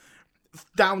fire-breathed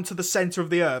down to the center of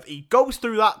the earth. He goes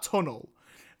through that tunnel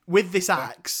with this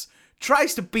axe,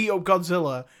 tries to beat up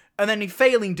Godzilla, and then, he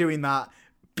failing doing that,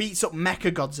 beats up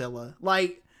Mechagodzilla.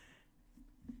 Like,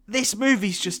 this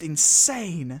movie's just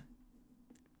insane.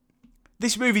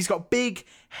 This movie's got big,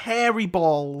 hairy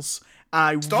balls.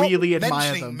 I really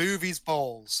admire them. Movies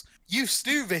balls. You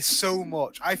do this so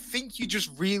much. I think you just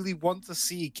really want to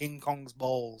see King Kong's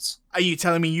balls. Are you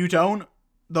telling me you don't?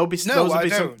 Those would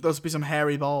be some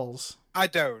hairy balls. I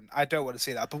don't want to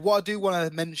see that. But what I do want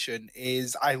to mention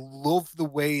is I love the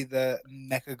way that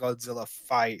Mechagodzilla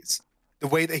fights. The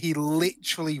way that he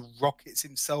literally rockets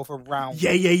himself around.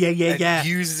 Yeah.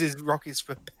 Uses his rockets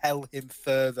to propel him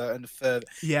further and further.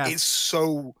 Yeah. It's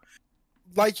so,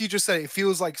 like you just said, it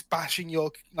feels like bashing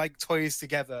your toys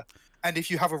together. And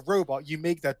if you have a robot, you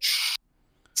make that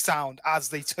sound as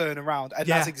they turn around. And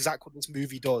that's exactly what this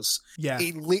movie does. Yeah.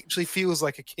 It literally feels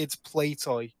like a kid's play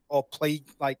toy or play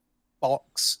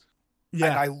box. Yeah.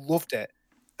 And I loved it.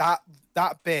 That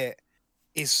bit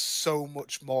is so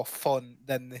much more fun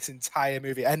than this entire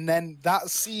movie. And then that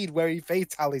scene where he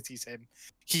fatalities him,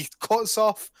 he cuts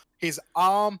off his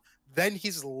arm, then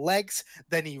his legs,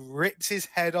 then he rips his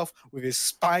head off with his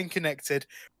spine connected.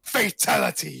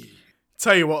 Fatality.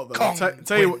 Tell you what, though.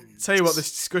 Tell you what,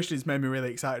 this discussion has made me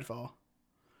really excited for.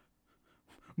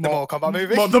 The Mortal Kombat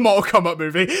movie? The Mortal Kombat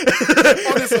movie.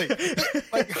 Honestly,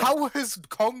 how has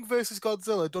Kong versus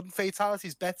Godzilla done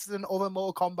fatalities better than other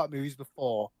Mortal Kombat movies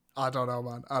before? I don't know,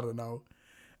 man. I don't know.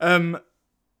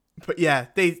 But yeah,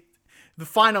 the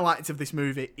final act of this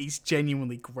movie is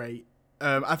genuinely great.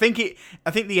 I think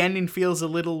the ending feels a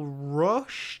little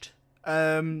rushed.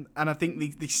 And I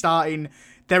think the starting,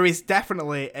 there is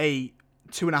definitely a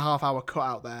 2.5 hour cut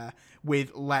out there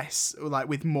with less, like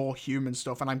with more human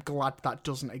stuff, and I'm glad that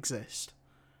doesn't exist.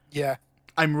 Yeah.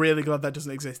 I'm really glad that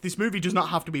doesn't exist. This movie does not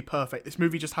have to be perfect. This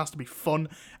movie just has to be fun,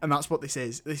 and that's what this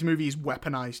is. This movie is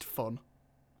weaponized fun.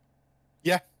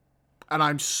 Yeah. And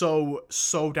I'm so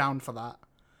down for that.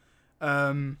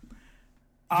 I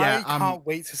can't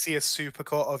wait to see a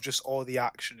supercut of just all the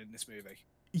action in this movie.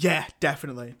 Yeah,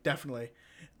 definitely. But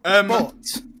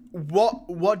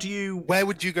what do you... Where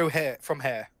would you go from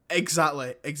here?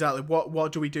 Exactly.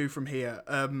 What do we do from here?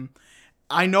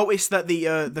 I noticed that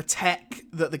the tech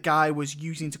that the guy was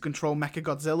using to control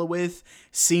Mechagodzilla with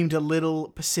seemed a little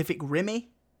Pacific Rim-y.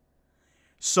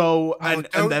 So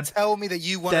don't tell me that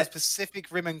you want a Pacific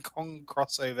Rim and Kong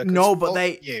crossover. No, but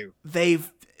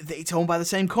it's owned by the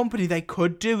same company. They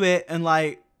could do it, and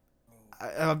like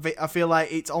I feel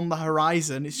like it's on the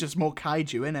horizon. It's just more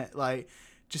kaiju, innit? Like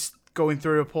just going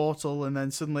through a portal and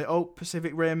then suddenly,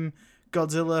 Pacific Rim,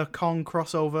 Godzilla, Kong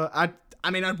crossover. I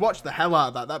mean, I'd watch the hell out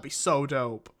of that. That'd be so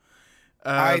dope.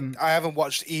 I haven't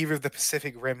watched either of the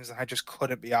Pacific Rims, and I just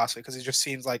couldn't be asked because it just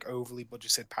seems like overly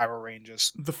budgeted Power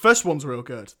Rangers. The first one's real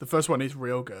good. The first one is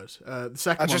real good. The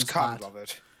second one's I just can't bad. love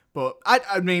it. But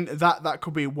I mean, that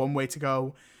could be one way to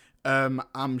go.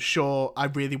 I'm sure I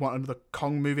really want another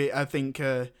Kong movie. I think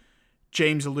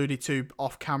James alluded to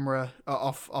off camera,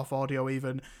 off audio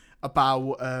even,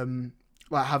 about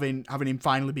like having him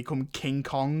finally become King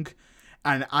Kong.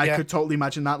 And I could totally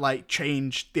imagine that, like,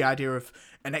 change the idea of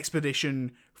an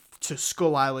expedition to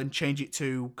Skull Island, change it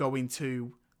to going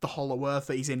to the Hollow Earth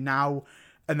that he's in now,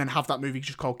 and then have that movie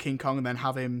just called King Kong, and then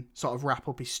have him sort of wrap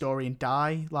up his story and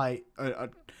die, like,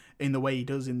 in the way he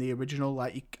does in the original.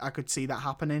 Like, I could see that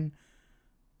happening.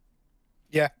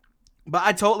 Yeah. But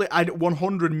I'd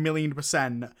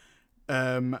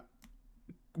 100,000,000%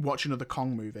 watch another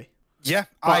Kong movie. Yeah,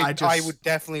 I would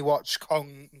definitely watch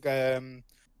Kong...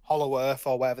 Hollow Earth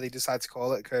or whatever they decide to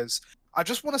call it, because I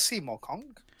just want to see more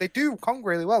Kong. They do Kong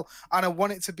really well, and I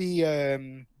want it to be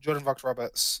Jordan Vogt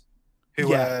Roberts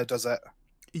who does it.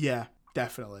 Yeah,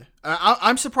 definitely.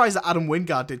 I'm surprised that Adam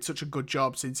Wingard did such a good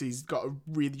job, since he's got a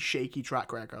really shaky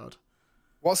track record.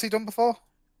 What's he done before?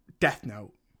 Death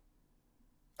Note.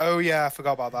 Oh yeah, I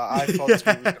forgot about that. I thought this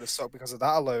movie was going to suck because of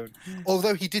that alone.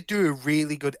 Although he did do a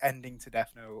really good ending to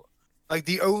Death Note. Like,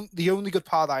 the only good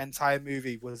part of that entire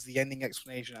movie was the ending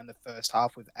explanation and the first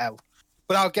half with L.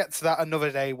 But I'll get to that another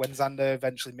day when Xander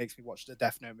eventually makes me watch the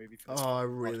Death Note movie. I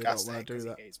really don't want to do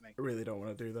that. I really don't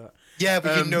want to do that. Yeah,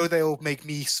 but they'll make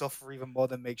me suffer even more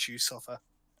than makes you suffer.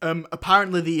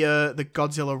 Apparently the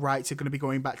Godzilla rights are going to be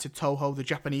going back to Toho, the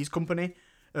Japanese company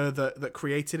that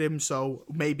created him. So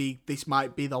maybe this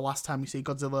might be the last time we see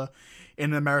Godzilla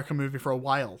in an American movie for a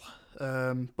while.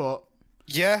 But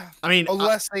yeah, I mean,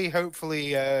 unless they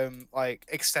hopefully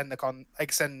extend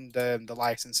the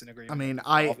licensing agreement. I mean,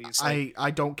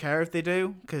 I don't care if they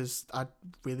do, because I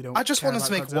really don't. I just want them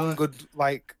to make Godzilla. one good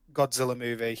Godzilla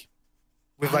movie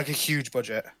with a huge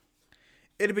budget.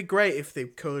 It'd be great if they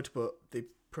could, but they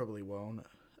probably won't.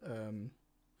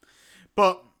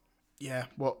 But yeah,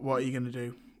 what are you gonna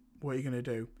do? What are you gonna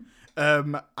do?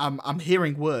 I'm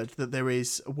hearing word that there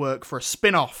is work for a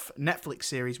spin-off Netflix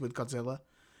series with Godzilla.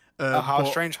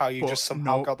 Strange how you just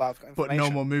somehow got that information. But no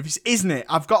more movies, isn't it?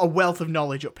 I've got a wealth of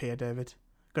knowledge up here, David.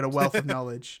 Got a wealth of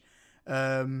knowledge.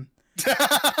 I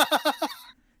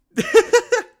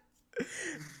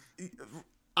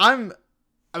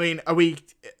mean, are we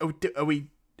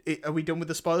done with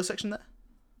the spoiler section there?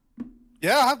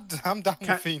 Yeah, I'm down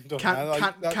with being done.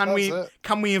 Can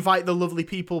we invite the lovely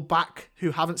people back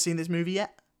who haven't seen this movie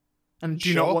yet and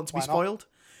do not want to be spoiled?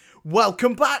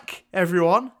 Welcome back,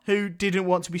 everyone who didn't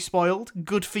want to be spoiled.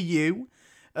 Good for you.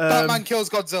 Batman kills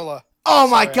Godzilla. Oh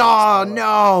my god,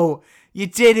 no! You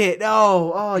did it.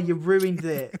 Oh, you ruined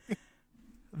it.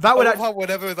 That would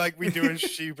whenever we do a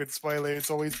stupid spoiler, it's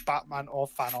always Batman or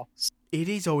Thanos. It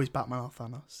is always Batman or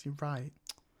Thanos. You're right.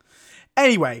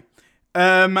 Anyway,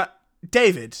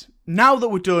 David, now that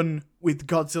we're done with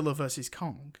Godzilla vs.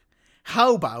 Kong,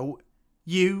 how about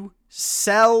you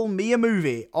sell me a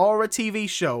movie or a TV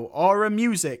show or a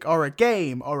music or a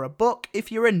game or a book if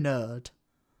you're a nerd?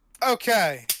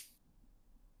 Okay.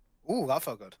 Ooh, that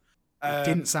felt good. It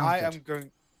didn't sound good.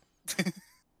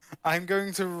 I'm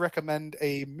going to recommend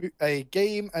a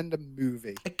game and a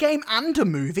movie. A game and a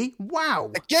movie?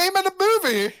 Wow. A game and a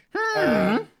movie?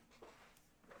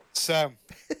 So,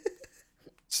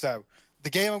 the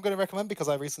game I'm going to recommend, because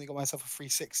I recently got myself a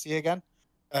 360 again,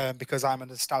 because I'm a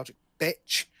nostalgic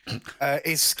bitch,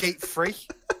 is Skate 3.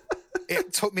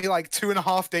 It took me like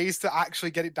 2.5 days to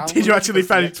actually get it downloaded. Did you actually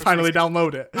finally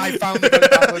download it? I finally got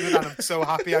it downloaded, and I'm so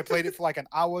happy. I played it for like an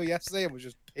hour yesterday and was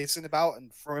just pissing about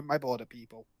and throwing my board at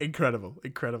people. Incredible.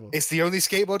 It's the only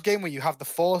skateboard game where you have the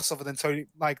force other than Tony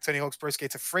Hawk's Pro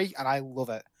Skater 3, and I love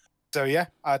it. So yeah,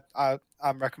 I'm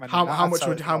recommending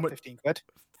that. How much? 15 quid.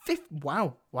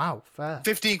 Wow, fair.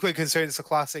 15 quid considering it's a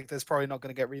classic. There's probably not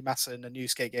going to get remastered, and the new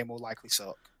skate game will likely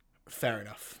suck. Fair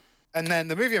enough. And then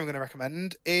the movie I'm going to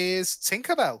recommend is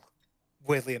Tinkerbell.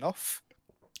 Weirdly enough,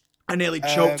 I nearly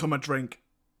choked on my drink.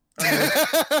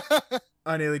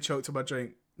 I nearly choked on my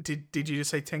drink. Did you just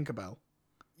say Tinkerbell?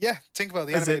 Yeah, Tinkerbell,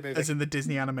 the animated movie. As in the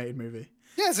Disney animated movie.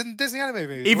 Yeah, it's in the Disney animated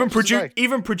movie.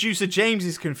 Even producer James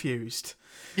is confused.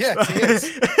 Yeah, he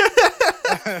is.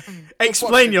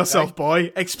 Explain yourself,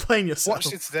 boy. Explain yourself.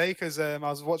 Watched it today because I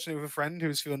was watching it with a friend who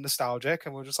was feeling nostalgic,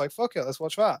 and we were just like, "Fuck it, let's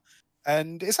watch that."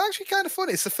 And it's actually kind of fun.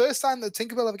 It's the first time that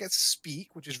Tinkerbell ever gets to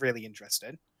speak, which is really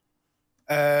interesting.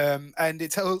 And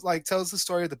it tells the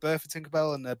story of the birth of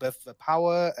Tinkerbell and the birth of her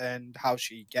power and how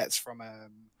she gets from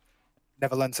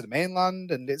Neverland to the mainland,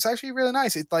 and it's actually really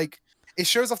nice. It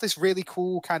shows off this really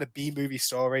cool kind of B movie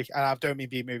story, and I don't mean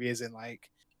B movie as in like,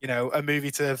 you know, a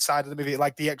movie to the side of the movie,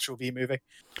 like the actual B movie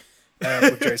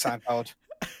with Jerry Seinfeld.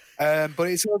 But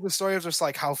it's the story of just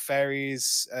like how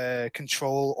fairies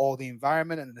control all the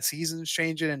environment and the seasons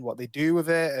changing and what they do with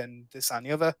it and this and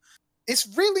the other. It's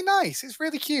really nice. It's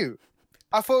really cute.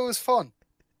 I thought it was fun.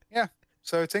 Yeah.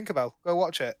 So Tinkerbell, go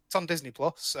watch it. It's on Disney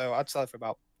Plus, so I'd sell it for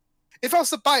about. If I was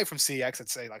to buy it from CX, I'd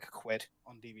say like £1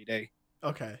 on DVD.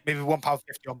 Okay. Maybe £1.50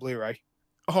 on Blu-ray.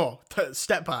 Oh,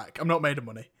 step back. I'm not made of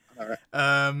money. All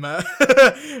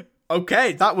right.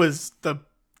 Okay, that was the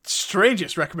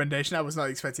strangest recommendation. I was not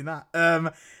expecting that.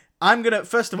 I'm gonna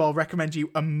first of all recommend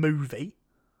you a movie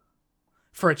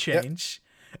for a change.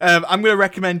 Yep. I'm gonna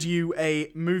recommend you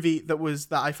a movie that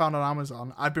I found on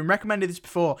Amazon. I've been recommended this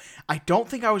before. I don't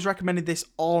think I was recommended this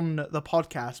on the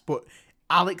podcast, but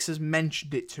Alex has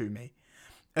mentioned it to me.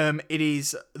 It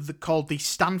is called The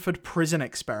Stanford Prison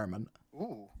Experiment.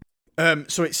 Ooh.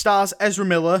 So it stars Ezra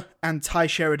Miller and Ty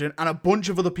Sheridan and a bunch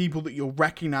of other people that you'll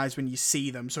recognize when you see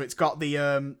them. So it's got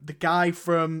the guy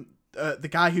from the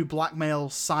guy who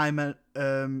blackmails Simon,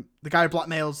 the guy who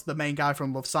blackmails the main guy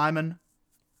from Love, Simon.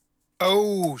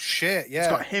 Oh shit! Yeah, it's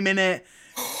got him in it.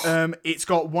 It's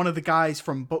got one of the guys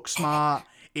from Booksmart.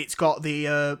 It's got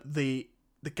the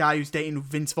guy who's dating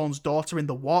Vince Vaughn's daughter in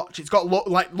The Watch. It's got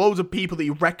loads of people that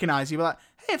you recognize. You're like,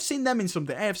 hey, I've seen them in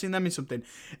something.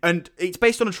 And it's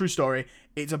based on a true story.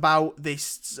 It's about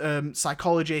this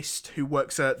psychologist who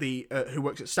works at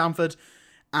Stanford,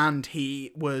 and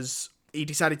he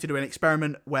decided to do an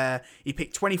experiment where he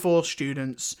picked 24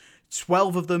 students.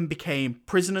 12 of them became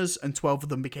prisoners and 12 of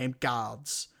them became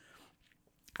guards.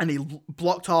 And he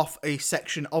blocked off a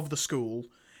section of the school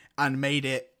and made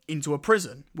it into a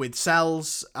prison with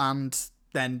cells, and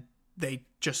then they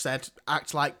just said,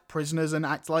 act like prisoners and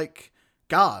act like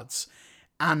guards.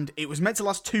 And it was meant to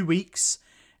last 2 weeks,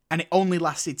 and it only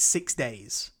lasted 6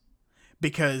 days,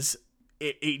 because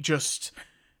it just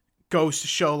goes to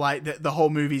show like the whole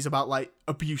movie is about like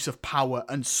abuse of power,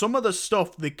 and some of the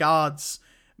stuff the guards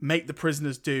make the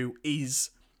prisoners do is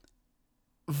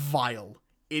vile.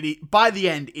 By the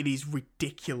end, it is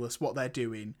ridiculous what they're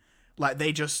doing. Like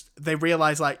they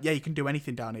realize like, yeah, you can do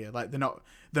anything down here. Like they're not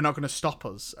going to stop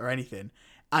us or anything,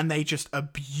 and they just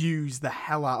abuse the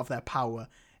hell out of their power.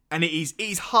 And it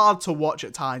is hard to watch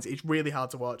at times. It's really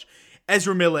hard to watch.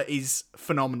 Ezra Miller is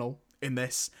phenomenal in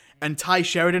this, and Ty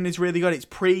Sheridan is really good. It's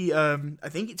I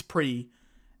think it's pre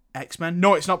X-Men.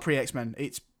 No, it's not pre X-Men.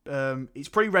 It's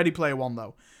pre Ready Player One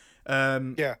though.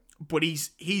 Yeah. But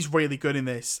he's really good in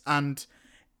this, and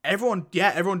everyone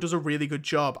does a really good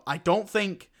job. I don't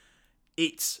think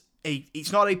it's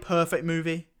not a perfect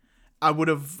movie. I would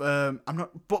have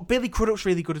but Billy Crudup's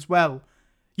really good as well.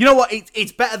 You know what?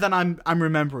 It's better than I'm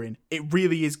remembering. It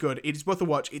really is good. It is worth a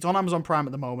watch. It's on Amazon Prime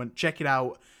at the moment. Check it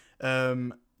out.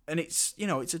 And it's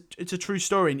it's a true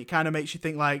story, and it kind of makes you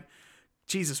think like,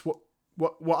 Jesus, what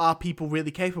are people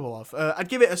really capable of? I'd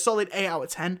give it a solid 8 out of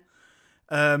 10.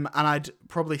 And I'd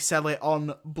probably sell it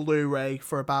on Blu-ray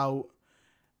for about,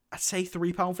 I'd say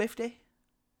 £3.50.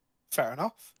 Fair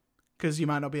enough. Because you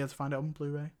might not be able to find it on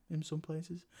Blu-ray in some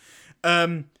places.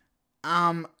 I'm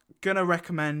gonna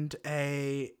recommend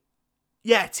a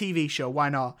TV show. Why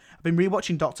not? I've been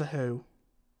rewatching Doctor Who.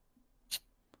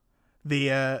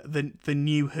 The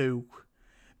new Who,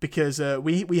 because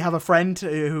we have a friend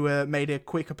who made a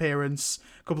quick appearance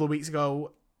a couple of weeks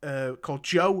ago called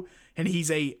Joe, and he's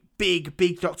a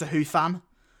big Doctor Who fan,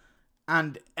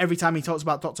 and every time he talks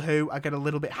about Doctor Who, I get a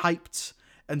little bit hyped.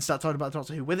 and start talking about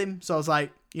Doctor Who with him. So I was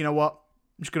like, you know what?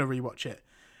 I'm just going to rewatch it.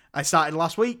 I started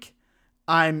last week.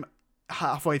 I'm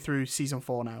halfway through season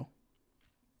 4 now.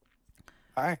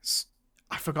 Nice.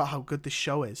 I forgot how good this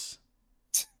show is.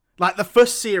 Like, the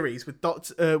first series with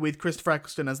Christopher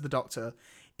Eccleston as the Doctor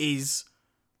is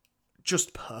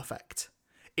just perfect.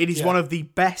 It is one of the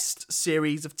best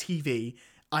series of TV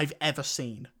I've ever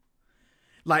seen.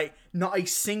 Like, not a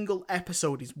single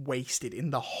episode is wasted in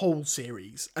the whole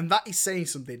series. And that is saying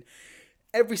something.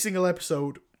 Every single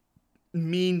episode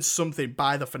means something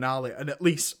by the finale. And at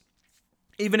least,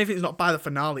 even if it's not by the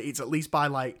finale, it's at least by,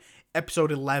 like,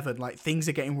 episode 11. Like, things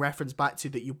are getting referenced back to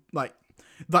that you, like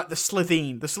the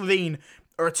Slitheen. The Slitheen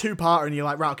are a 2-parter, and you're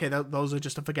like, right, okay, those are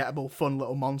just a forgettable, fun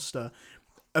little monster.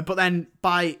 But then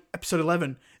by episode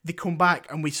 11, they come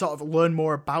back, and we sort of learn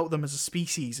more about them as a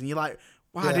species. And you're like,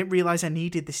 wow, I didn't realize I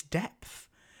needed this depth.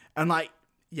 And, like,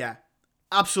 yeah,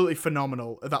 absolutely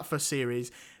phenomenal of that first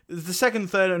series. The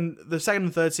second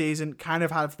and third season kind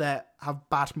of have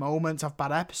bad moments, have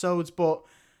bad episodes, but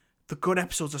the good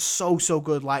episodes are so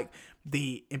good. Like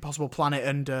the Impossible Planet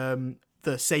and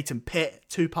the Satan Pit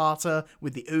 2-parter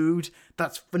with the Ood.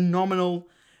 That's phenomenal.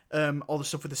 All the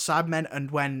stuff with the Cybermen,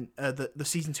 and when the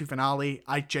season 2 finale,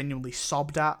 I genuinely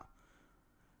sobbed at.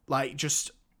 Like,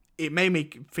 just, it made me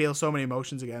feel so many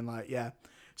emotions again. Like, yeah.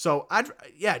 So,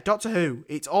 Doctor Who.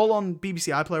 It's all on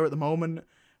BBC iPlayer at the moment.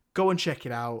 Go and check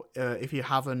it out if you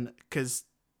haven't, because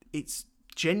it's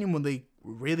genuinely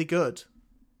really good.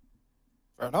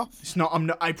 Fair enough. It's not.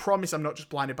 I promise I'm not just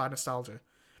blinded by nostalgia,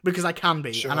 because I can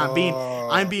be, and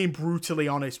I'm being brutally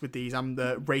honest with these. I'm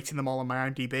rating them all on my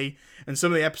IMDb, and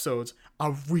some of the episodes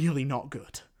are really not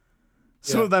good.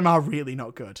 Some of them are really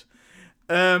not good.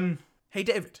 Hey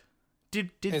David,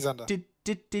 did we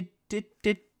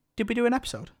do an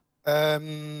episode?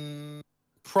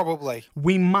 Probably.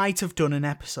 We might have done an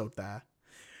episode there.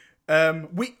 I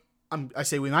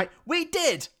say we might. We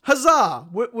did. Huzzah!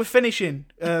 We're finishing.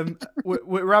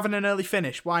 We're having an early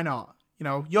finish. Why not? You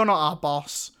know, you're not our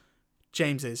boss.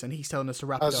 James is, and he's telling us to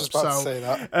wrap it up. I was just about to say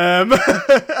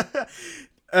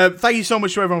that. Thank you so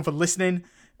much to everyone for listening.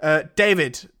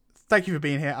 David, thank you for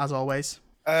being here as always.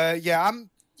 I've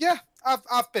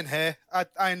been here.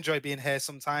 I enjoy being here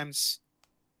sometimes.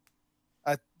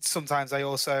 Sometimes I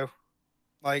also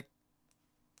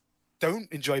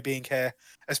don't enjoy being here,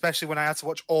 especially when I had to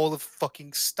watch all of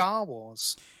fucking Star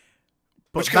Wars.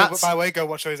 But by the way, go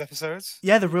watch those episodes.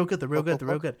 Yeah, they're real good. They're real good.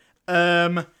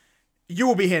 You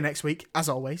will be here next week, as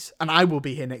always, and I will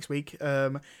be here next week.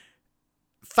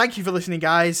 Thank you for listening,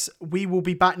 guys. We will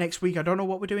be back next week. I don't know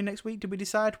what we're doing next week. Did we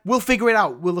decide? We'll figure it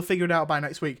out. We'll figure it out by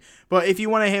next week. But if you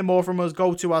want to hear more from us,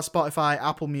 go to our Spotify,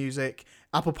 Apple Music,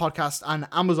 Apple Podcast, and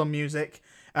Amazon Music,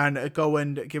 and go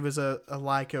and give us a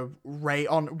rate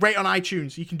on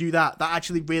iTunes. You can do that. That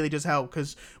actually really does help,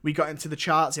 because we got into the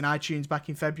charts in iTunes back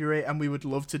in February, and we would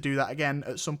love to do that again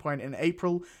at some point in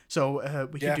April. So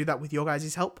we can do that with your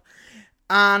guys' help.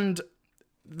 And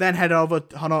then head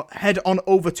on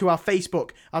over to our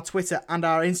Facebook, our Twitter, and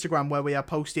our Instagram, where we are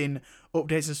posting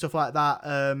updates and stuff like that,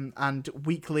 and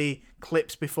weekly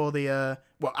clips before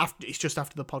it's just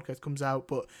after the podcast comes out,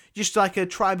 but just like a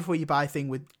try before you buy thing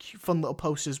with fun little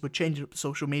posters. We're changing up the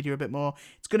social media a bit more.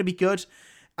 It's going to be good.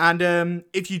 And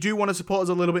if you do want to support us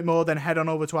a little bit more, then head on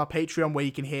over to our Patreon, where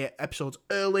you can hear episodes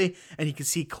early, and you can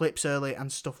see clips early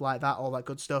and stuff like that, all that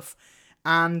good stuff.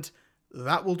 And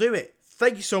that will do it.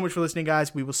 Thank you so much for listening,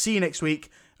 guys. We will see you next week.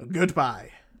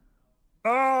 Goodbye.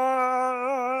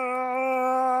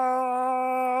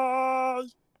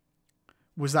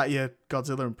 Was that your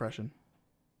Godzilla impression?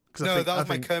 No, that was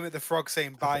my Kermit the Frog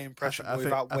saying bye impression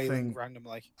without wailing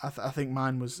randomly. I think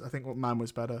mine was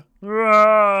better.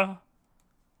 Raw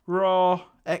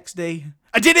XD.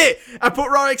 I did it! I put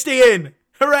Raw XD in!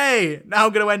 Hooray! Now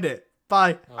I'm going to end it.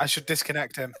 Bye. I should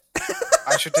disconnect him.